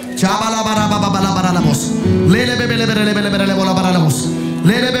ቻባላ ባራ ለቦስ ሌለበለበለበለበለቦስ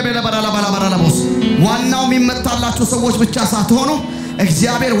ዋናው የሚመጣላችሁ ሰዎች ብቻ ሳትሆኑ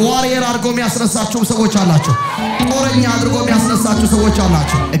እግዚአብሔር ዋሪየር አድርጎ የሚያስነሳችሁ ሰዎች አላችሁ ጦረኛ አድርጎ የሚያስነሳችሁ ሰዎች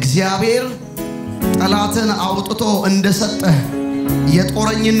አላችሁ እግዚአብሔር ጠላትን አውጥቶ እንደሰጠ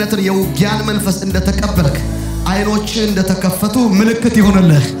የጦረኝነትን የውጊያን መንፈስ እንደተቀበልክ አይኖች እንደተከፈቱ ምልክት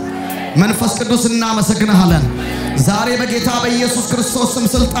ይሆንልህ መንፈስ ቅዱስ እናመሰግናለን ዛሬ በጌታ በኢየሱስ ክርስቶስ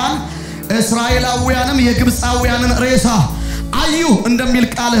ስልጣን እስራኤላውያንም የግብጻውያንን ሬሳ አዩ እንደሚል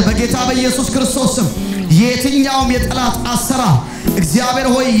ቃል በጌታ በኢየሱስ ክርስቶስ የትኛውም የጠላት አሰራ እግዚአብሔር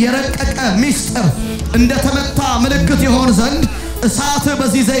ሆይ የረቀቀ ሚስጥር እንደተመታ ምልክት ይሆን ዘንድ እሳት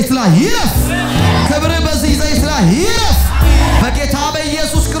በዚህ ዘይት ላይ ይረፍ ክብር በዚህ ዘይት ላይ ይረፍ በጌታ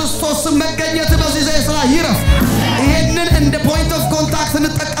በኢየሱስ ክርስቶስ መገኘት በዚህ ዘይት ላይ ይረፍ ይሄንን እንደ ፖይንት ኦፍ ኮንታክት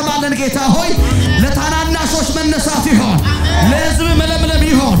እንጠቀማለን ጌታ ሆይ ለታናናሾች መነሳት ይሆን ለሕዝብ መለምለም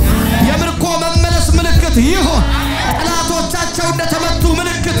ይሆን የምርኮ መመለስ ምልክት ይሆን ጠላቶቻቸው እንደተመቱ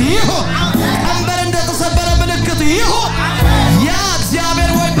ምልክት ይሆን ቀንበር እንደተሰበረ ምልክት ይሆን ያ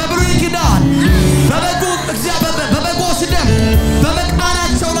እግዚአብሔር ሆይ በብሉይ ኪዳን በበጎች ደም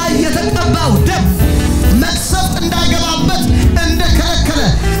በመቃናቸው ላይ የተቀባው ደም መቅሰፍት እንዳይገባበት እንደከለከለ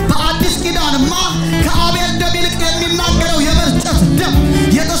በአዲስ ኪዳንማ ከአቤል ደም ይልቅ የሚናገረው የመርጨት ደም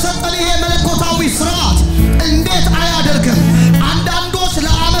የተሰጠን ይሄ መለኮታዊ ስርዓት እንዴት አያደርግም አንዳንድ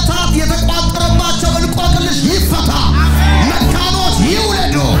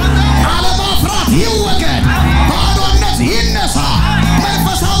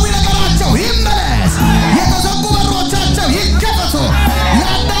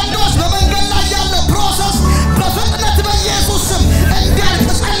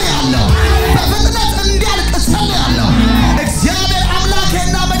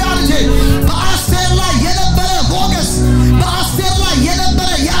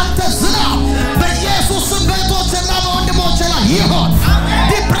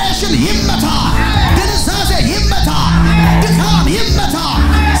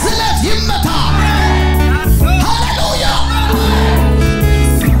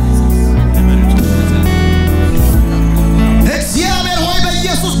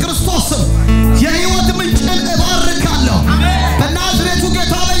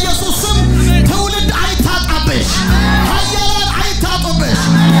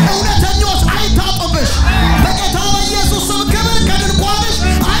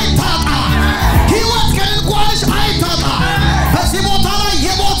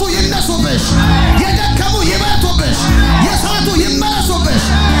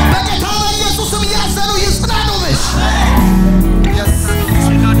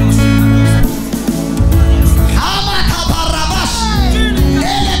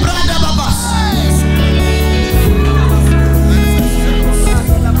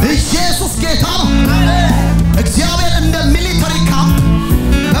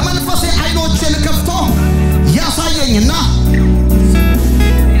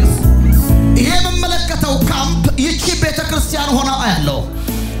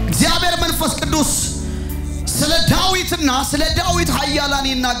ዳዊትና ስለ ዳዊት ኃያላን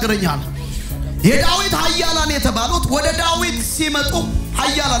ይናገረኛል የዳዊት ኃያላን የተባሉት ወደ ዳዊት ሲመጡ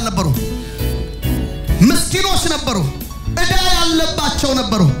ኃያላን ነበሩ ምስኪኖች ነበሩ እዳ ያለባቸው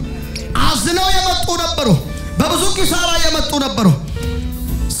ነበሩ አዝነው የመጡ ነበሩ በብዙ ኪሳራ የመጡ ነበሩ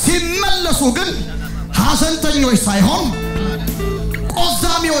ሲመለሱ ግን ሐዘንተኞች ሳይሆን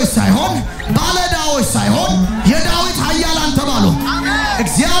ቆዛሚዎች ሳይሆን ባለዳዎች ሳይሆን የዳዊት ኃያላን ተባሉ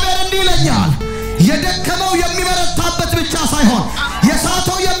እግዚአብሔር እንዲህ ይለኛል የደከመው የሚበረታበት ብቻ ሳይሆን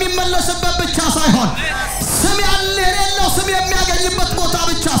የሳተው የሚመለስበት ብቻ ሳይሆን ስም ያለለው ስም የሚያገኝበት ቦታ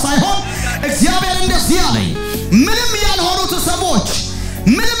ብቻ ሳይሆን እግዚአብሔር እንደዚህ ያለኝ ምንም ያልሆኑት ሰዎች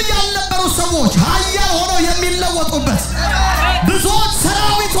ምንም ያልነበሩ ሰዎች ኃያል ሆነው የሚለወጡበት ብዙዎች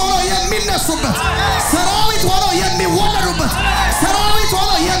ሰራዊት ሆነው የሚነሱበት ሰራዊት ሆነው የሚወለዱበት ሰራዊት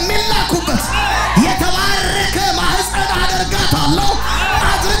ሆነው የሚላኩበት የተባረከ ማህፀን አድርጋታለሁ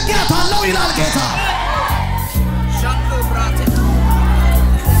ይላል ጌታ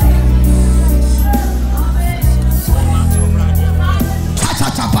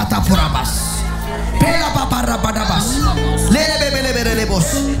ቻቻቻፓታ ፑራባስ ፔላ ባባራ ባዳባስ ለለበለበለበለቦስ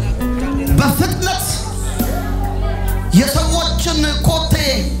በፍጥነት የሰዎችን ኮቴ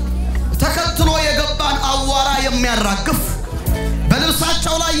ተከትሎ የገባን አዋራ የሚያራግፍ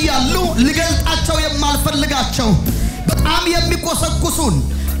በልብሳቸው ላይ ያሉ ልገልጣቸው የማልፈልጋቸው በጣም የሚቆሰቁሱን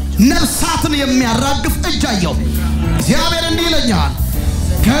ነፍሳትን የሚያራግፍ እጃየው እግዚአብሔር እንዲህ ይለኛል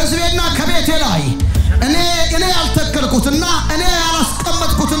ከሕዝቤና ከቤቴ ላይ እኔ ያልተከልኩትና እኔ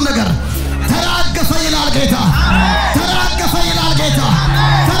ያላስቀመጥኩትን ነገር ተራገፈ ይላል ጌታ ተራገፈ ይላል ጌታ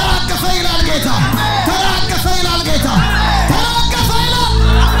ተራገፈ ይላል ጌታ ተራገፈ ይላል ጌታ ተራገፈ ይላል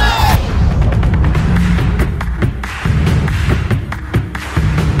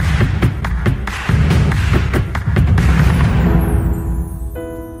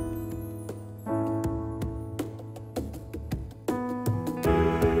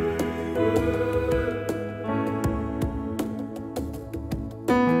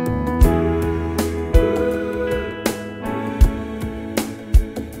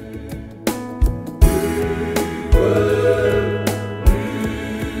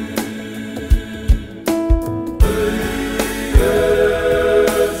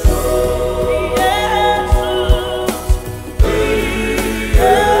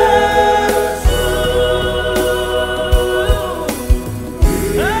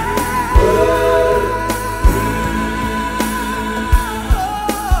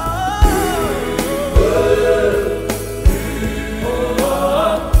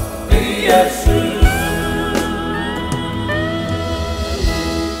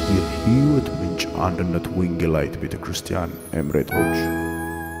አንድነት ወንጌላዊት ቤተክርስቲያን ኤምሬቶች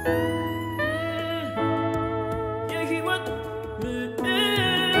የህይወት